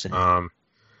 100%.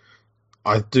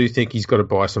 I do think he's got to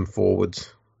buy some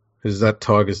forwards because that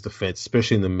Tigers defense,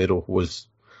 especially in the middle, was,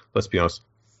 let's be honest,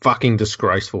 fucking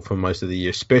disgraceful for most of the year,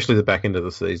 especially the back end of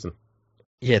the season.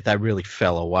 Yeah, they really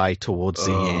fell away towards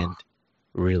the end,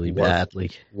 really badly.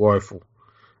 Woeful.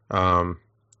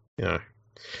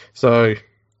 So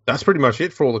that's pretty much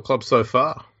it for all the clubs so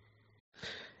far.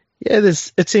 Yeah,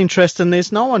 it's interesting.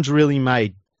 There's no one's really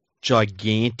made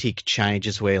gigantic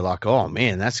changes where like, oh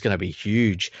man, that's going to be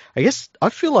huge. I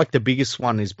feel like the biggest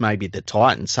one is maybe the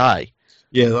Titans, hey?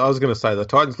 Yeah, I was going to say the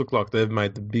Titans look like they've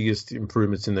made the biggest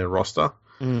improvements in their roster.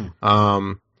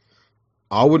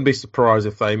 I wouldn't be surprised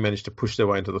if they managed to push their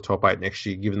way into the top 8 next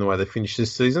year, given the way they finished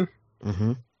this season.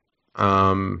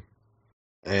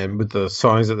 And with the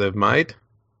signings that they've made,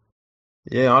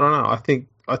 yeah, I don't know.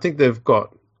 I think they've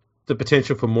got the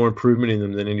potential for more improvement in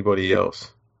them than anybody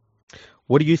else.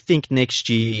 What do you think next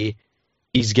year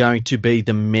is going to be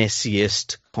the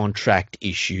messiest contract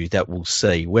issue that we'll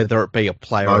see, whether it be a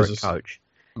player or a coach?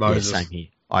 Moses. Yeah, same here.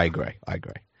 I agree.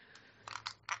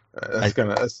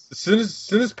 As soon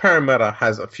as Parramatta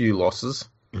has a few losses,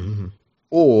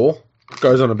 or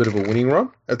goes on a bit of a winning run,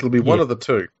 it'll be one of the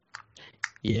two.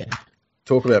 Yeah.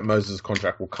 Talk about Moses'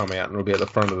 contract will come out and it'll be at the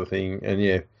front of the thing,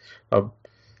 and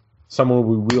someone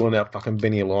will be wheeling out fucking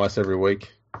Benny Elias every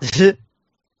week.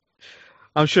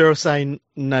 I'm sure I'll say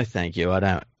no, thank you. I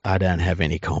don't have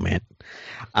any comment.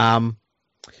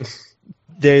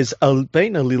 There's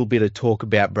been a little bit of talk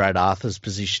about Brad Arthur's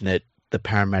position at the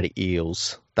Parramatta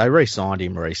Eels. They re-signed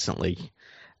him recently,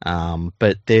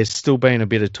 but there's still been a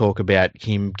bit of talk about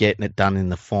him getting it done in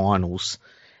the finals.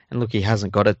 And look, he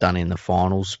hasn't got it done in the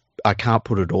finals. I can't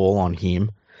put it all on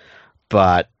him,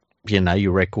 but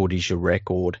your record is your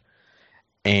record.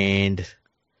 And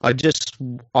I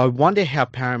wonder how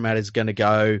Parramatta's going to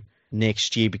go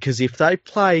next year, because if they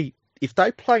play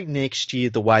next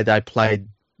year the way they played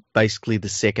basically the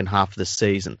second half of the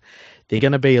season, they're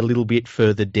going to be a little bit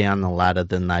further down the ladder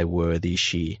than they were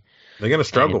this year. They're going to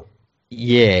struggle.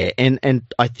 And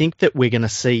I think that we're going to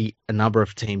see a number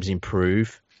of teams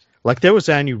improve. Like, there was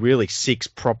only really 6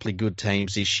 properly good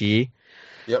teams this year.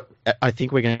 Yep. I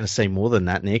think we're going to see more than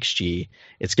that next year.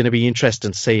 It's going to be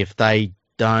interesting to see if they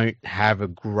don't have a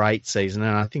great season,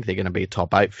 and I think they're going to be a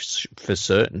top 8 for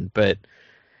certain. But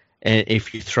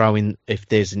if you throw in, if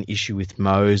there's an issue with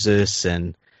Moses,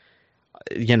 and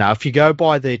if you go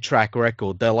by their track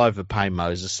record, they'll overpay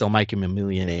Moses. They'll make him a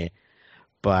millionaire.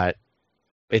 But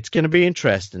it's going to be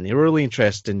interesting. A really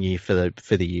interesting year for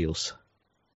the Eels.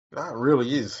 That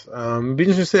really is. Be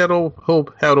interesting to see how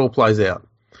it all plays out.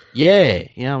 Yeah,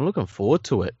 I'm looking forward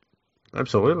to it.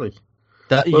 Absolutely.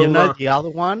 The other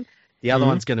one? The other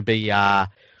one's going to be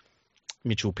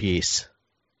Mitchell Pearce.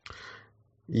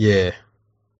 Yeah.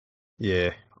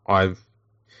 I've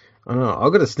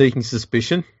got a sneaking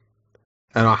suspicion,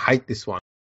 and I hate this one.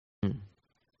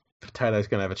 Potato's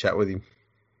going to have a chat with him.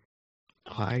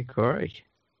 I agree.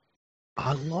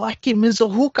 I like him as a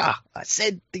hooker. I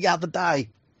said the other day.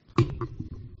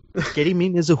 Get him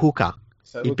in as a hooker.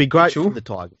 So it'd be great for the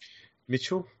Tigers.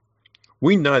 Mitchell,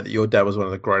 we know that your dad was one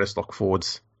of the greatest lock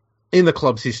forwards in the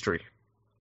club's history.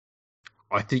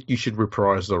 I think you should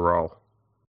reprise the role.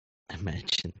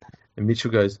 Imagine that. And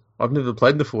Mitchell goes, I've never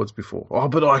played in the forwards before. Oh,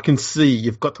 but I can see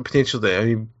you've got the potential there. I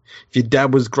mean, if your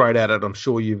dad was great at it, I'm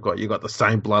sure you've got the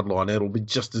same bloodline. It'll be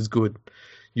just as good.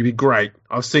 You'd be great.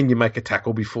 I've seen you make a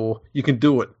tackle before. You can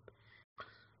do it.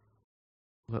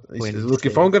 He says, look,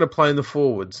 if I'm going to play in the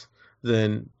forwards,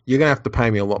 then you're going to have to pay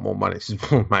me a lot more money. He says,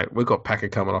 oh, mate, we've got Packer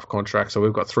coming off contract, so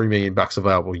we've got $3 million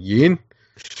available. You in?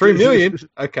 $3 million?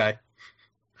 Okay.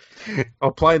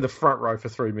 I'll play in the front row for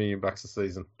 $3 million a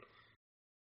season.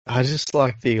 I just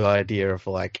like the idea of,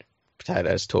 like,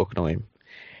 Potatoes talking to him,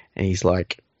 and he's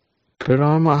like, but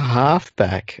I'm a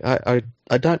halfback. I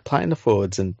don't play in the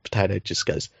forwards, and Potato just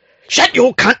goes, shut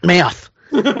your cunt mouth!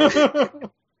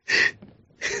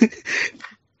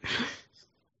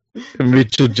 And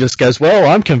Mitchell just goes,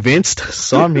 well, I'm convinced.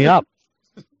 Sign me up.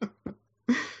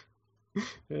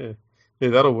 Yeah,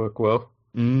 that'll work well.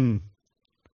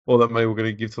 All that money we're going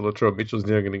to give to Latrell Mitchell's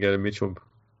now going to go to Mitchell.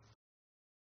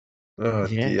 Oh,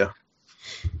 dear.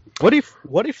 What if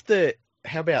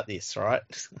how about this, right?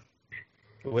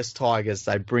 The West Tigers,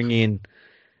 they bring in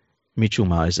Mitchell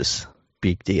Moses.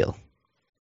 Big deal.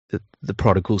 The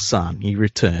prodigal son. He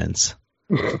returns.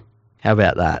 How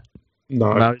about that?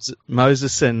 No.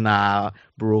 Moses and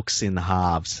Brooks in the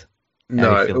halves.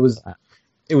 No,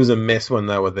 it was a mess when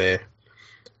they were there.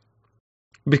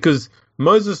 because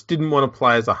Moses didn't want to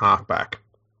play as a halfback.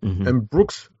 Mm-hmm. And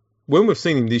Brooks, when we've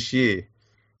seen him this year,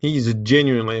 he is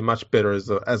genuinely much better as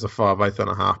a 5'8" than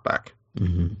a halfback.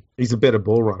 Mm-hmm. He's a better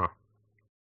ball runner.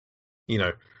 You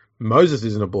know, Moses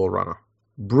isn't a ball runner.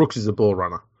 Brooks is a ball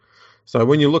runner. So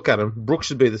when you look at him, Brooks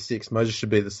should be the 6, Moses should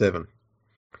be the 7.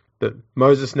 But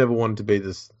Moses never wanted to be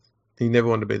this. He never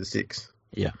wanted to be the 6.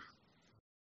 Yeah.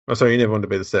 Oh, sorry, he never wanted to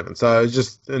be the 7. So it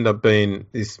just ended up being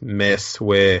this mess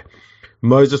where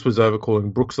Moses was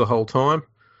overcalling Brooks the whole time,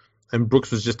 and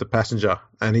Brooks was just a passenger,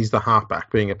 and he's the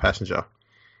halfback being a passenger.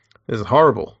 It's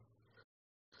horrible.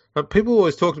 But people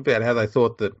always talked about how they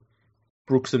thought that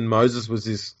Brooks and Moses was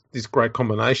this great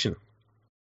combination.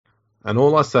 And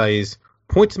all I say is,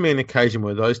 point to me an occasion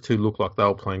where those two look like they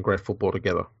were playing great football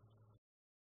together.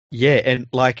 Yeah, and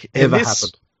Never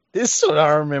happened. This sort of,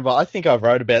 I remember, I think I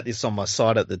wrote about this on my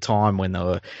site at the time when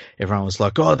everyone was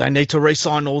like, oh, they need to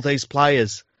re-sign all these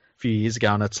players a few years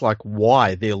ago. And it's like,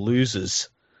 why? They're losers.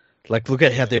 Like, look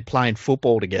at how they're playing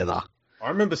football together. I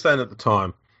remember saying at the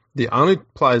time, the only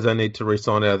players they need to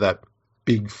re-sign out of that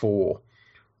big four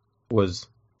was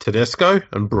Tedesco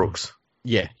and Brooks.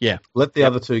 Yeah, yeah. Let the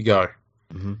other two go.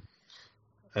 Mm-hmm.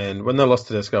 And when they lost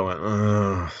Tedesco, I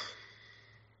went,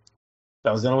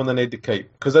 that was the only one they needed to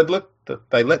keep. Because they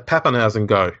let Pappenhausen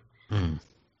go. Mm.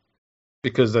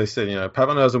 Because they said,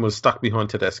 Pappenhausen was stuck behind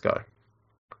Tedesco.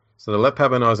 So they let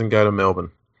Pappenhausen go to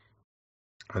Melbourne.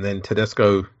 And then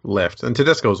Tedesco left. And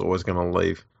Tedesco was always going to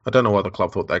leave. I don't know why the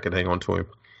club thought they could hang on to him.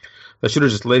 They should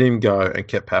have just let him go and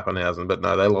kept Pappenhausen. But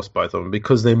no, they lost both of them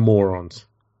because they're morons.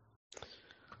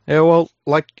 Yeah, well,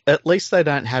 at least they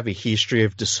don't have a history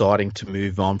of deciding to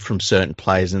move on from certain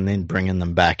players and then bringing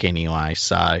them back anyway.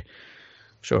 So I'm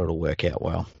sure it'll work out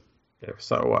well. Yeah,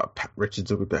 so Pat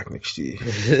Richards will be back next year.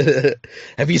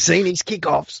 Have you seen his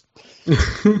kickoffs?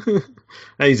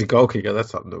 He's a goal kicker.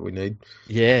 That's something that we need.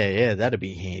 Yeah, that'd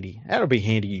be handy. That'll be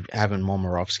handy having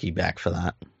Momirovski back for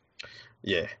that.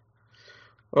 Yeah.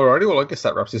 Alrighty, well, I guess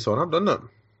that wraps this one up, doesn't it?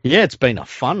 Yeah, it's been a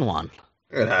fun one.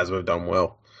 It has. We've done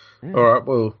well. Yeah. All right,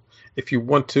 well, if you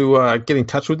want to get in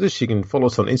touch with us, you can follow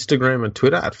us on Instagram and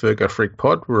Twitter at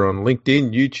FergoFreakPod. We're on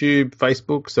LinkedIn, YouTube,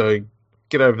 Facebook, so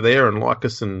get over there and like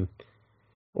us and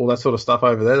all that sort of stuff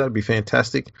over there. That'd be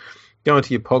fantastic. Go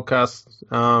into your podcast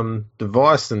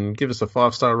device and give us a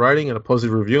 5-star rating and a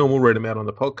positive review, and we'll read them out on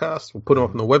the podcast. We'll put them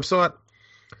up on the website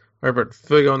over at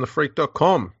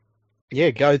FergoandtheFreak.com.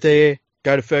 Yeah, go there.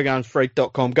 Go to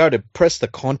FergoandtheFreak.com. Go to press the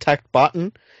contact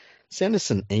button. Send us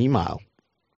an email.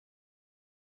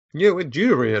 Yeah, we're due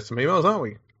to read out some emails, aren't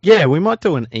we? Yeah, we might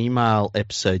do an email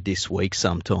episode this week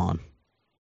sometime.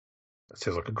 That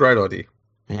sounds like a great idea.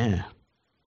 Yeah.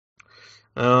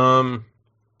 Don't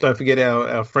forget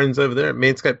our friends over there at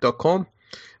manscaped.com.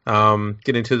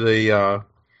 Get into the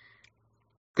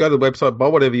go to the website, buy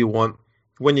whatever you want.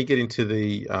 When you get into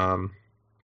the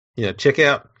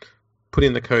checkout, put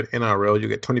in the code NRL. You'll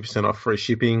get 20% off free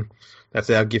shipping. That's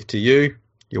our gift to you.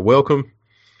 You're welcome.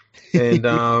 And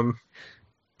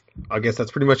I guess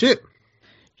that's pretty much it.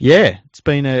 Yeah, it's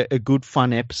been a good,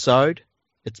 fun episode.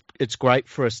 It's great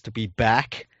for us to be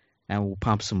back, and we'll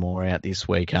pump some more out this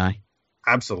week, eh?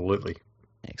 Absolutely.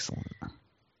 Excellent.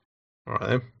 All right,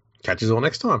 then. Catch us all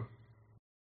next time.